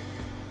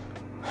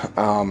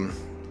 And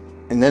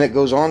then it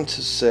goes on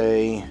to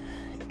say,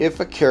 if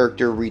a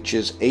character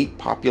reaches 8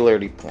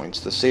 popularity points,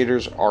 the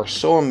satyrs are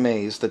so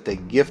amazed that they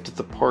gift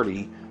the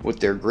party with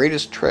their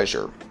greatest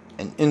treasure,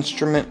 an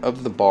instrument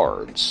of the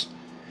bards.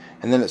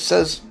 And then it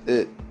says,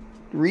 it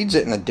reads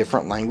it in a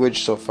different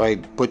language, so if I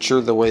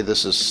butcher the way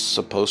this is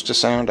supposed to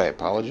sound, I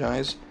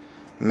apologize.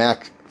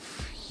 Macfurmid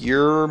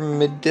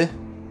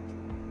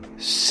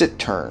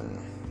Cittern.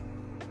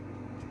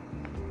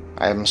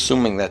 I'm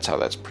assuming that's how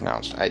that's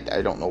pronounced. I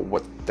don't know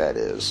what that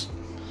is.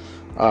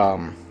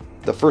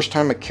 The first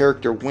time a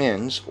character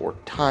wins or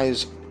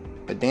ties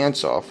a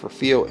dance-off,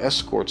 Rufio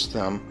escorts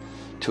them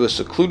to a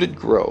secluded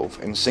grove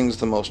and sings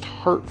the most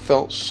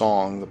heartfelt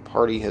song the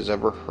party has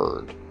ever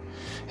heard.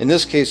 In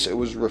this case, it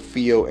was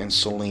Rufio and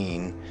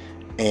Celine,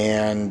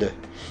 and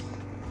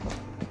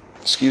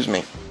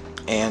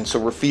so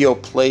Rufio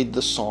played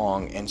the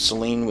song, and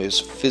Celine was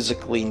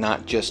physically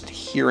not just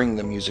hearing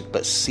the music,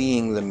 but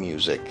seeing the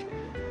music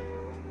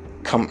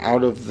come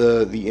out of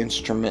the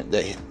instrument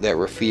that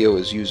Rufio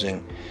is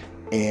using,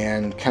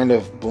 and kind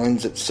of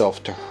blends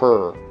itself to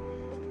her.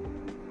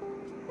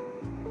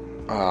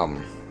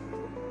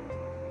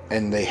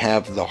 And they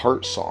have the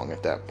heart song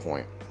at that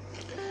point.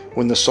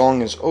 When the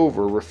song is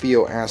over,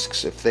 Rufio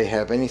asks if they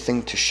have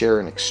anything to share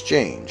in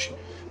exchange.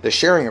 The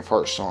sharing of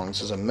heart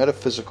songs is a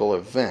metaphysical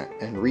event,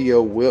 and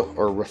Rufio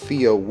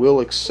will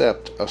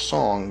accept a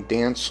song,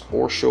 dance,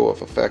 or show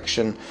of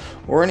affection,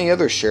 or any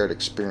other shared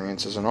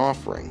experience as an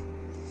offering.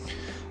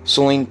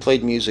 Celine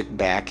played music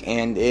back,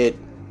 and it,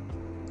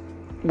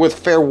 with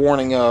fair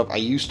warning of, I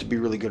used to be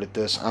really good at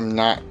this, I'm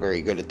not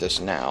very good at this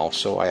now,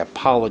 so I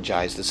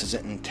apologize. This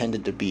isn't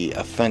intended to be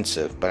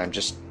offensive, but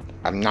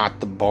I'm not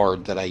the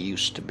bard that I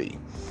used to be.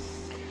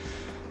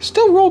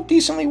 Still rolled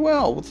decently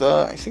well with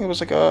I think it was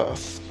like a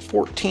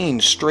 14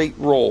 straight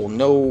roll,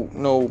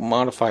 no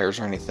modifiers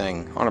or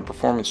anything on a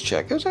performance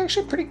check. It was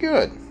actually pretty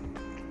good.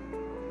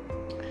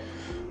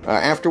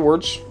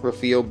 Afterwards,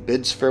 Rufio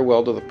bids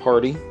farewell to the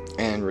party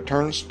and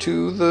returns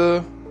to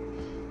the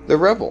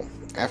revel,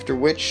 after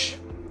which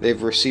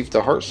they've received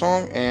the heart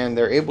song and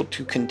they're able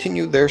to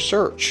continue their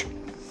search.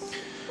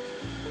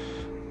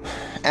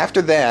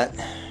 After that,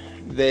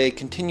 they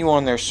continue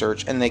on their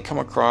search and they come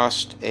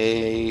across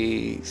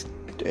a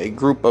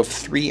group of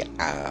 3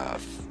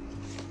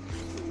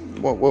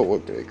 what were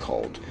they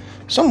called?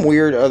 Some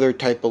weird other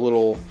type of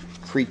little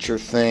creature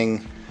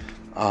thing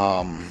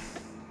that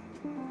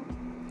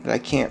I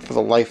can't for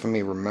the life of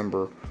me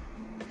remember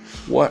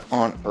what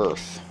on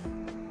earth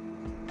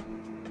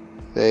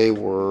they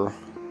were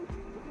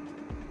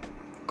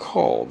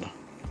called.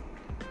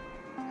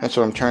 That's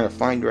what I'm trying to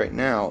find right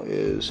now,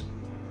 is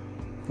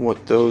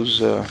what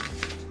those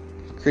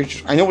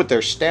creatures... I know what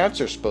their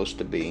stats are supposed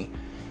to be,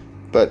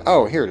 but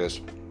here it is.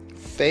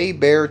 Fey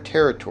Bear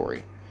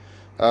Territory.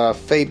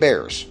 Fey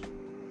Bears.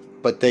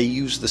 But they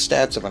use the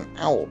stats of an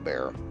owl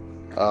bear.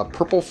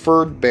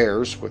 Purple-furred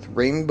bears with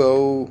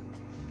rainbow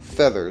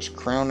feathers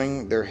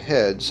crowning their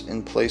heads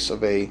in place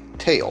of a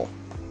tail.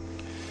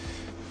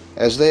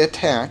 As they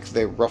attack,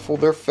 they ruffle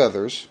their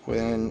feathers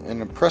in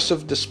an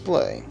impressive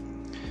display.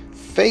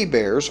 Fey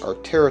bears are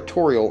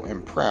territorial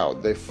and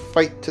proud. They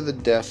fight to the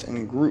death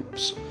in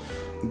groups,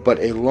 but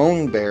a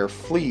lone bear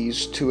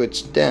flees to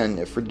its den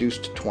if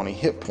reduced to 20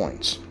 hit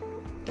points.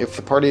 If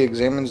the party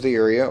examines the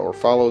area or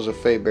follows a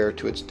Fey bear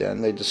to its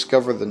den, they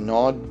discover the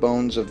gnawed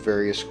bones of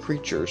various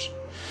creatures.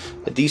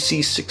 A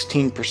DC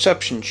 16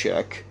 perception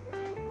check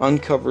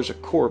uncovers a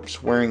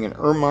corpse wearing an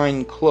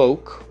ermine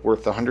cloak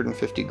worth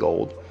 150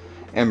 gold,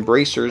 and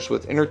bracers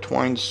with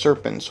intertwined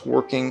serpents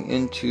working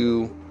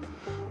into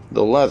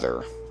the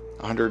leather,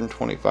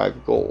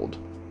 125 gold.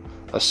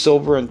 A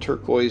silver and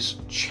turquoise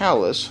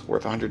chalice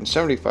worth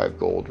 175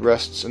 gold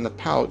rests in the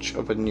pouch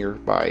of a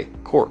nearby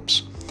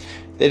corpse.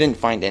 They didn't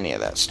find any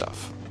of that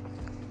stuff.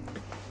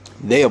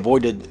 They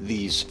avoided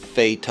these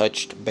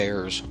Fey-touched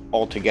bears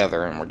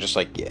altogether and were just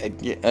like,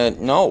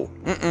 no,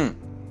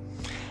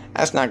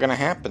 that's not going to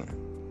happen.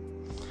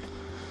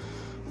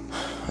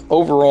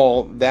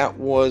 Overall, that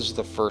was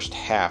the first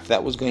half.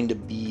 That was going to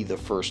be the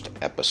first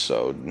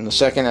episode. And the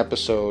second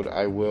episode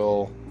I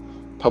will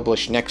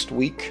publish next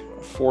week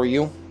for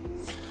you.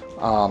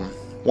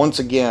 Once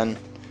again,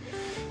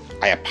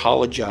 I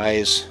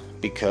apologize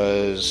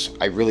because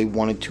I really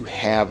wanted to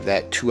have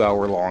that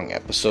 2-hour-long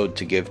episode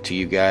to give to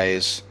you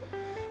guys.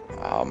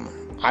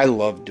 I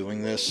love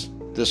doing this.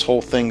 This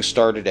whole thing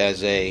started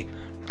as I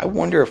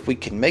wonder if we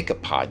can make a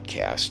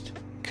podcast,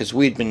 because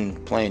we'd been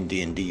playing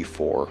D&D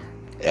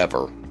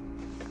forever.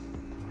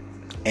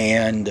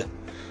 And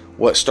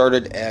what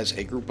started as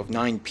a group of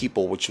 9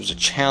 people, which was a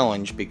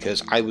challenge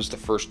because I was the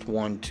first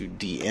one to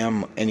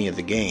DM any of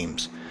the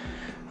games,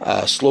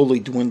 slowly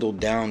dwindled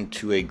down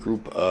to a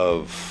group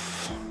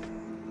of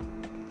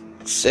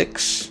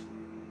 6,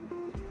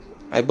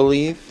 I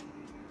believe.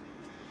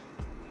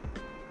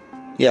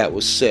 Yeah, it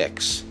was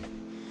 6.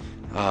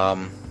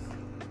 And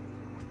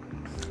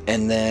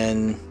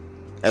then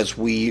as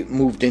we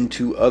moved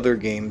into other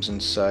games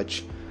and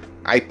such,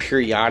 I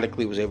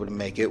periodically was able to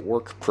make it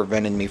work.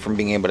 Prevented me from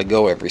being able to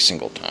go every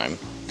single time.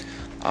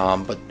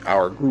 But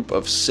our group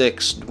of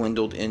 6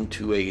 dwindled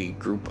into a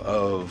group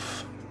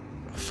of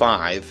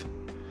 5.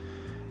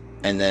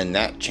 And then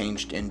that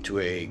changed into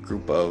a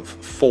group of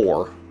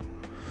 4.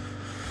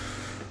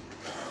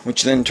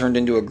 Which then turned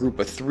into a group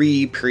of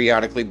 3,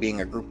 periodically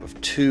being a group of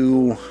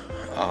 2.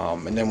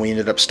 And then we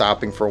ended up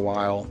stopping for a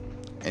while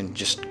and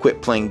just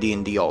quit playing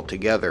D&D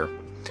altogether.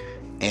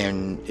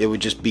 And it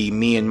would just be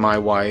me and my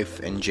wife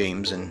and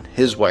James and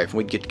his wife. And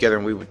we'd get together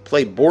and we would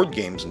play board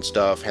games and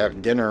stuff,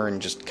 have dinner,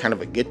 and just kind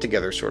of a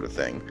get-together sort of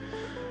thing.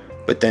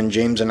 But then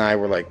James and I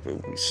were like,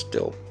 we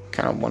still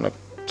kind of want to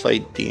play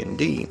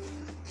D&D.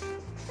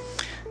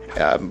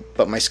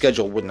 But my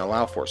schedule wouldn't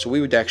allow for it. So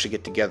we would actually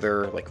get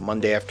together like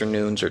Monday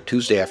afternoons or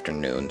Tuesday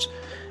afternoons,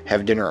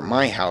 have dinner at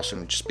my house, and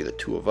it would just be the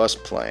 2 of us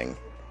playing.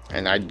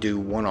 And I'd do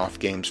one-off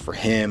games for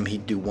him.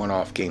 He'd do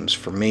one-off games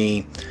for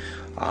me.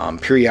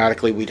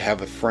 Periodically, we'd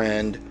have a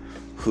friend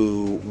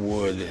who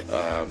would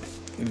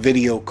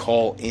video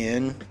call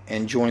in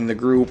and join the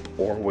group,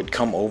 or would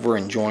come over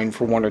and join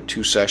for 1 or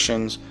 2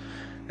 sessions.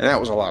 And that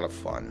was a lot of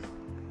fun.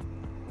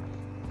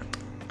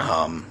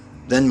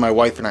 Then my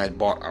wife and I had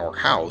bought our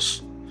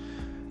house.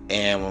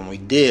 And when we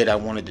did, I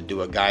wanted to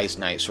do a guys'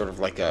 night, sort of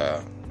like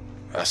a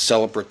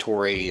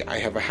celebratory, I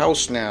have a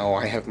house now,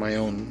 I have my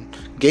own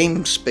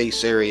game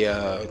space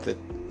area that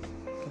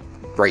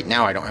right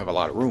now I don't have a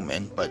lot of room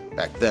in, but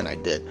back then I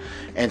did.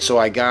 And so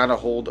I got a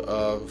hold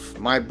of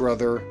my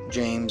brother,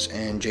 James,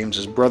 and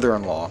James's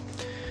brother-in-law.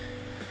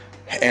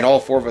 And all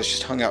 4 of us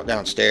just hung out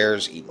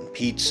downstairs, eating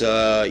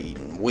pizza,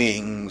 eating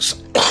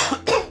wings,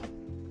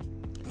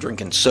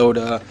 drinking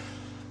soda,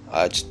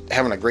 just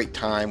having a great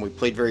time. We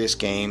played various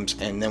games,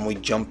 and then we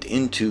jumped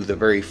into the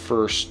very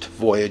first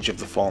Voyage of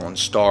the Fallen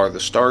Star, the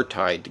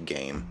Startide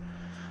game.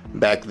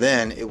 Back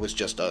then, it was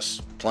just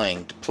us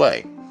playing to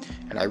play.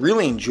 And I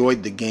really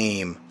enjoyed the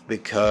game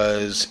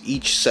because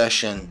each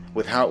session,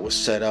 with how it was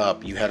set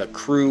up, you had a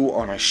crew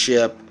on a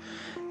ship,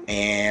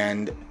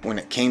 and when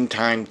it came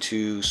time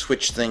to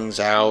switch things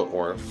out,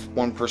 or if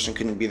one person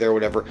couldn't be there,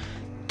 whatever,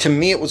 to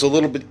me it was a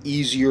little bit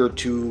easier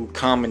to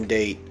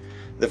commendate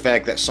the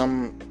fact that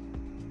some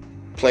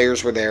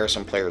players were there,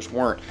 some players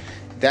weren't.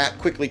 That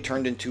quickly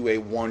turned into a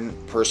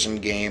 1-person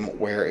game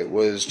where it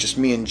was just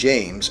me and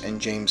James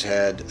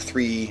had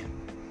three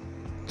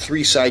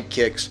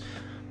sidekicks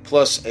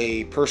plus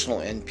a personal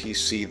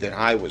NPC that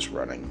I was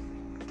running.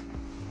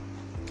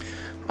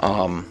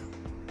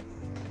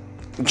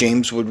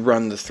 James would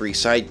run the 3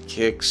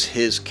 sidekicks,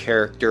 his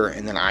character,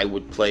 and then I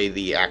would play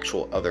the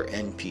actual other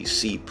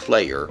NPC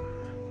player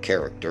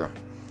character.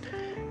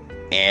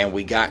 And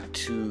we got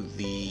through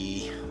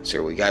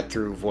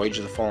Voyage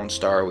of the Fallen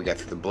Star, we got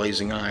through the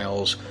Blazing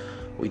Isles,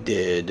 we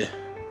did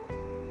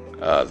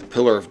the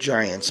Pillar of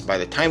Giants. By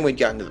the time we'd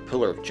gotten to the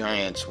Pillar of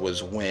Giants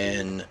was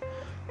when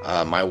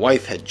my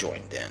wife had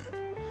joined in.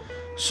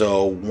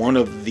 So one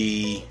of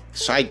the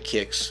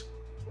sidekicks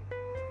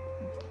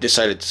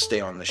decided to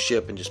stay on the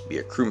ship and just be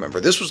a crew member.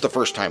 This was the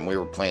first time we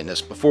were playing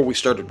this before we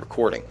started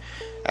recording.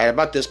 At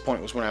about this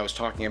point was when I was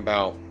talking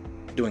about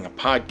doing a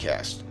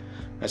podcast.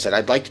 I said,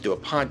 I'd like to do a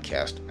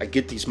podcast. I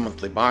get these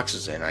monthly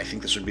boxes in. I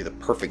think this would be the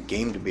perfect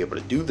game to be able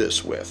to do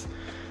this with.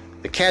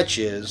 The catch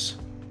is,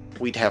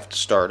 we'd have to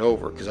start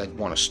over because I'd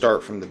want to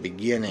start from the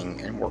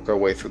beginning and work our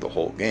way through the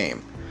whole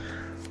game.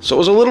 So it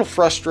was a little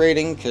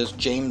frustrating because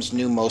James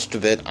knew most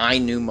of it. I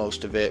knew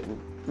most of it.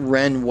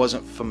 Ren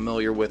wasn't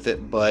familiar with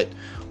it, but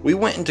we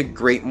went into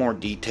great more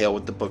detail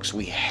with the books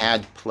we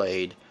had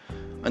played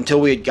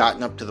until we had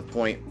gotten up to the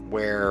point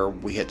where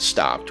we had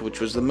stopped, which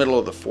was the middle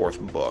of the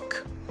 4th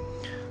book.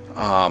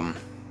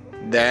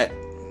 That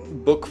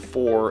book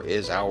 4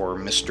 is our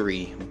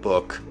mystery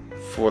book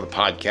for the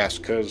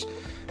podcast because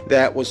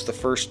that was the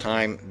first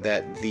time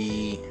that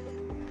the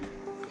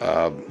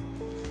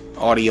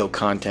audio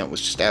content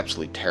was just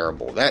absolutely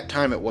terrible. That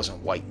time it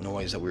wasn't white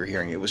noise that we were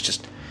hearing. It was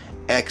just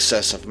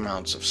excessive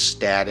amounts of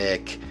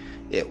static.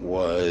 It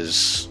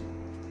was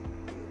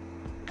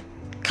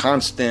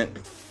constant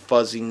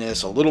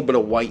fuzziness, a little bit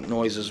of white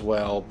noise as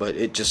well, but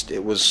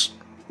it was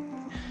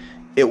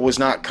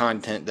not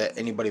content that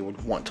anybody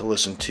would want to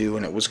listen to,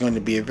 and it was going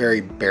to be a very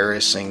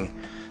embarrassing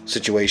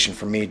situation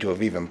for me to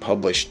have even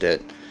published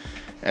it,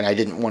 and I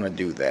didn't want to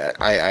do that.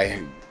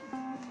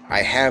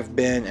 I have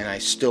been, and I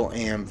still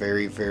am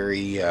very,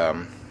 very,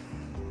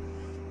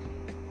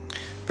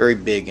 very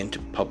big into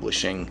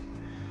publishing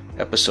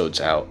episodes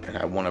out, and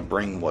I want to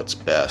bring what's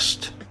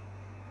best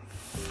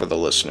for the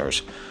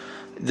listeners.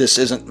 This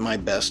isn't my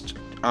best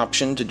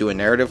option to do a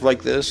narrative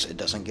like this. It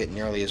doesn't get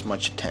nearly as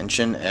much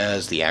attention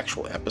as the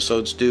actual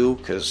episodes do,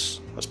 because,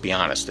 let's be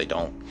honest,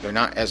 they're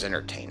not as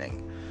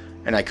entertaining,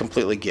 and I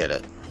completely get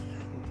it.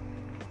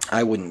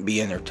 I wouldn't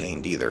be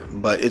entertained either,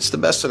 but it's the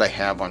best that I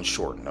have on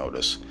short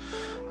notice.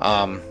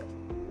 I'm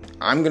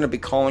going to be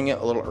calling it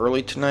a little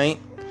early tonight.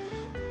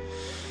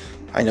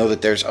 I know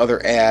that there's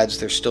other ads.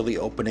 There's still the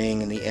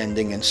opening and the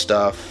ending and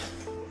stuff.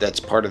 That's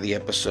part of the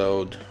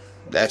episode.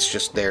 That's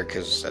just there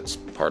because that's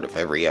part of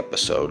every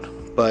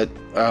episode. But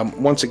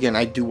once again,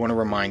 I do want to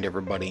remind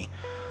everybody,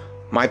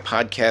 my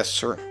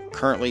podcast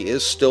currently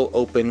is still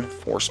open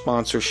for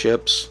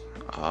sponsorships.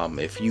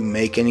 If you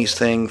make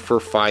anything for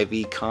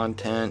 5e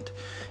content,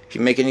 if you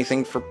make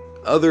anything for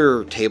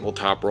other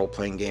tabletop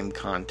role-playing game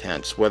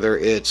contents, whether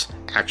it's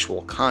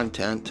actual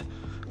content,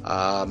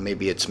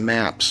 maybe it's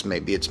maps,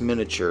 maybe it's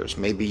miniatures,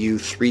 maybe you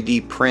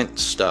 3D print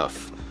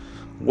stuff,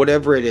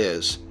 whatever it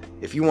is,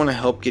 if you want to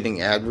help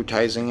getting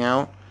advertising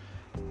out,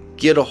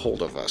 get a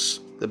hold of us.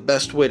 The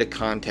best way to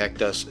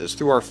contact us is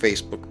through our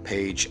Facebook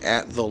page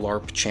at the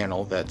LARP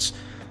channel. That's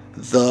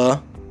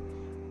the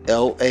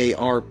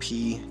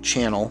LARP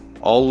channel,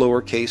 all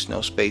lowercase,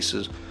 no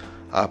spaces,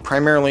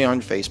 primarily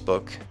on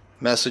Facebook.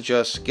 Message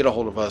us, get a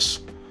hold of us.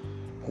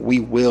 We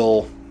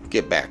will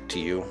get back to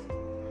you.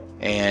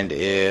 And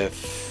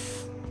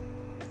if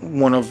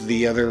one of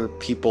the other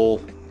people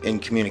in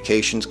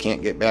communications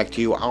can't get back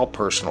to you, I'll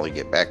personally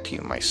get back to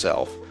you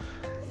myself.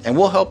 And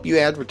we'll help you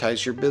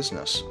advertise your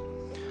business.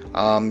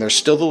 There's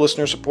still the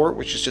listener support,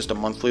 which is just a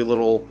monthly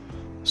little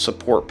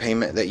support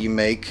payment that you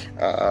make.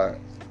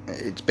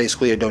 It's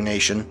basically a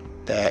donation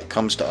that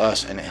comes to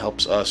us, and it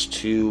helps us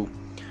to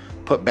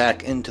put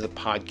back into the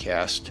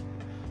podcast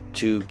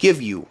to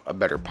give you a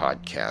better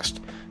podcast.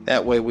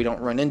 That way we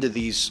don't run into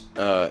these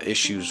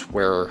issues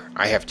where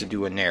I have to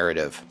do a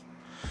narrative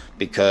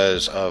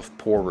because of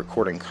poor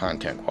recording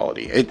content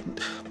quality.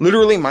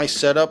 Literally, my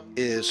setup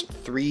is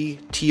 3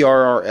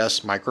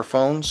 TRRS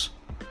microphones,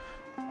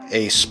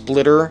 a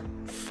splitter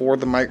for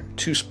the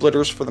 2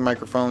 splitters for the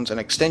microphones, an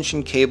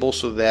extension cable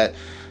so that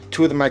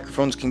 2 of the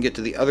microphones can get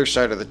to the other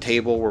side of the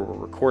table where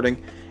we're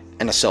recording,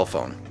 and a cell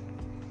phone.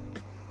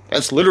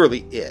 That's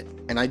literally it.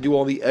 And I do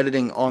all the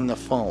editing on the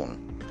phone.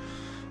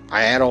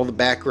 I add all the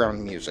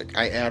background music.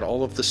 I add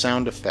all of the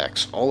sound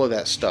effects, all of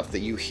that stuff that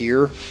you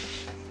hear,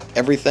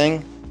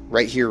 everything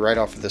right here, right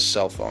off of this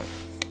cell phone.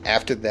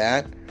 After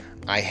that,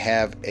 I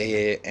have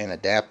an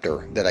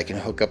adapter that I can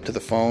hook up to the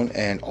phone,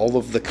 and all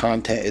of the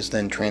content is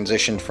then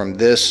transitioned from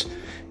this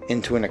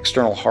into an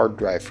external hard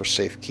drive for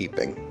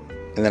safekeeping.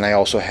 And then I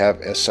also have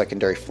a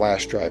secondary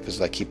flash drive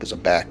as I keep as a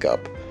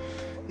backup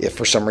if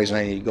for some reason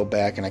I need to go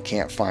back and I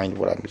can't find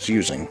what I was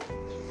using.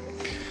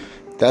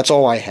 That's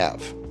all I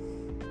have.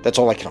 That's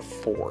all I can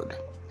afford.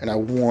 And I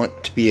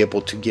want to be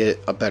able to get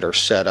a better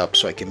setup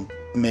so I can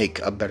make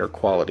a better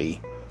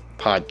quality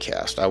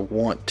podcast. I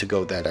want to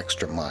go that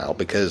extra mile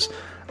because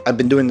I've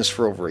been doing this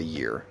for over a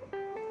year.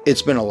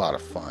 It's been a lot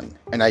of fun,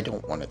 and I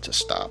don't want it to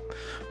stop.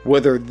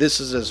 Whether this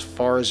is as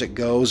far as it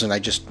goes and I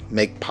just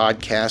make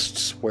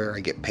podcasts where I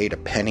get paid a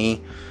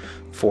penny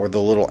for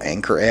the little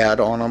anchor ad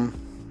on them,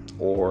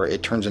 or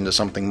it turns into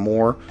something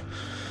more.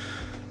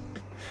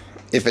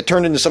 If it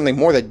turned into something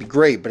more, that'd be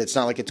great, but it's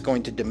not like it's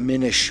going to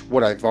diminish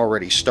what I've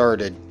already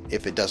started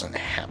if it doesn't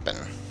happen.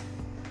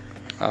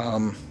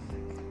 And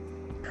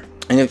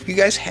if you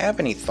guys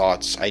have any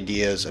thoughts,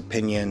 ideas,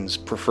 opinions,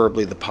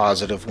 preferably the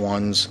positive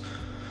ones,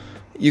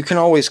 you can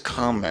always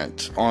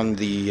comment on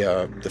the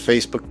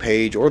Facebook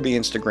page or the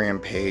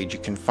Instagram page. You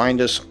can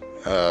find us,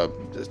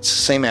 it's the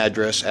same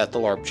address at the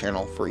LARP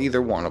channel for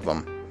either one of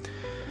them.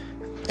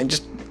 And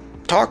just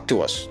talk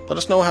to us. Let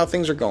us know how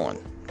things are going.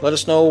 Let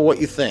us know what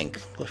you think.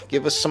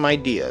 Give us some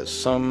ideas,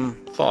 some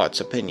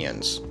thoughts,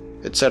 opinions,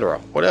 etc.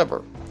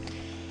 Whatever.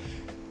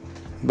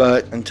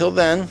 But until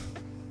then,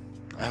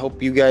 I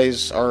hope you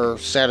guys are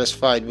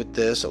satisfied with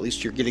this. At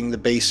least you're getting the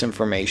base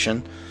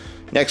information.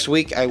 Next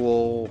week, I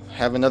will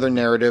have another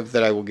narrative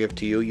that I will give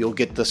to you. You'll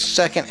get the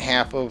second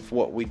half of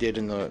what we did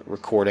in the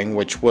recording,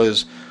 which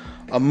was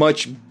a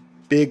much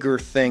bigger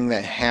thing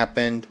that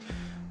happened.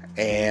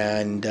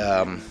 And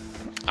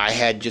I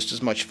had just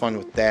as much fun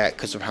with that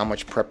because of how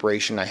much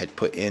preparation I had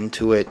put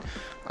into it.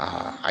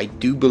 I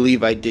do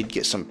believe I did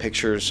get some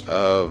pictures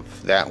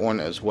of that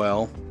one as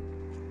well.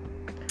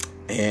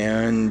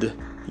 And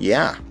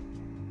yeah,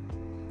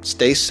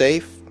 stay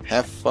safe,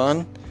 have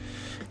fun,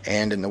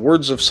 and in the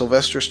words of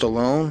Sylvester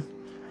Stallone,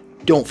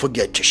 don't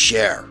forget to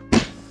share.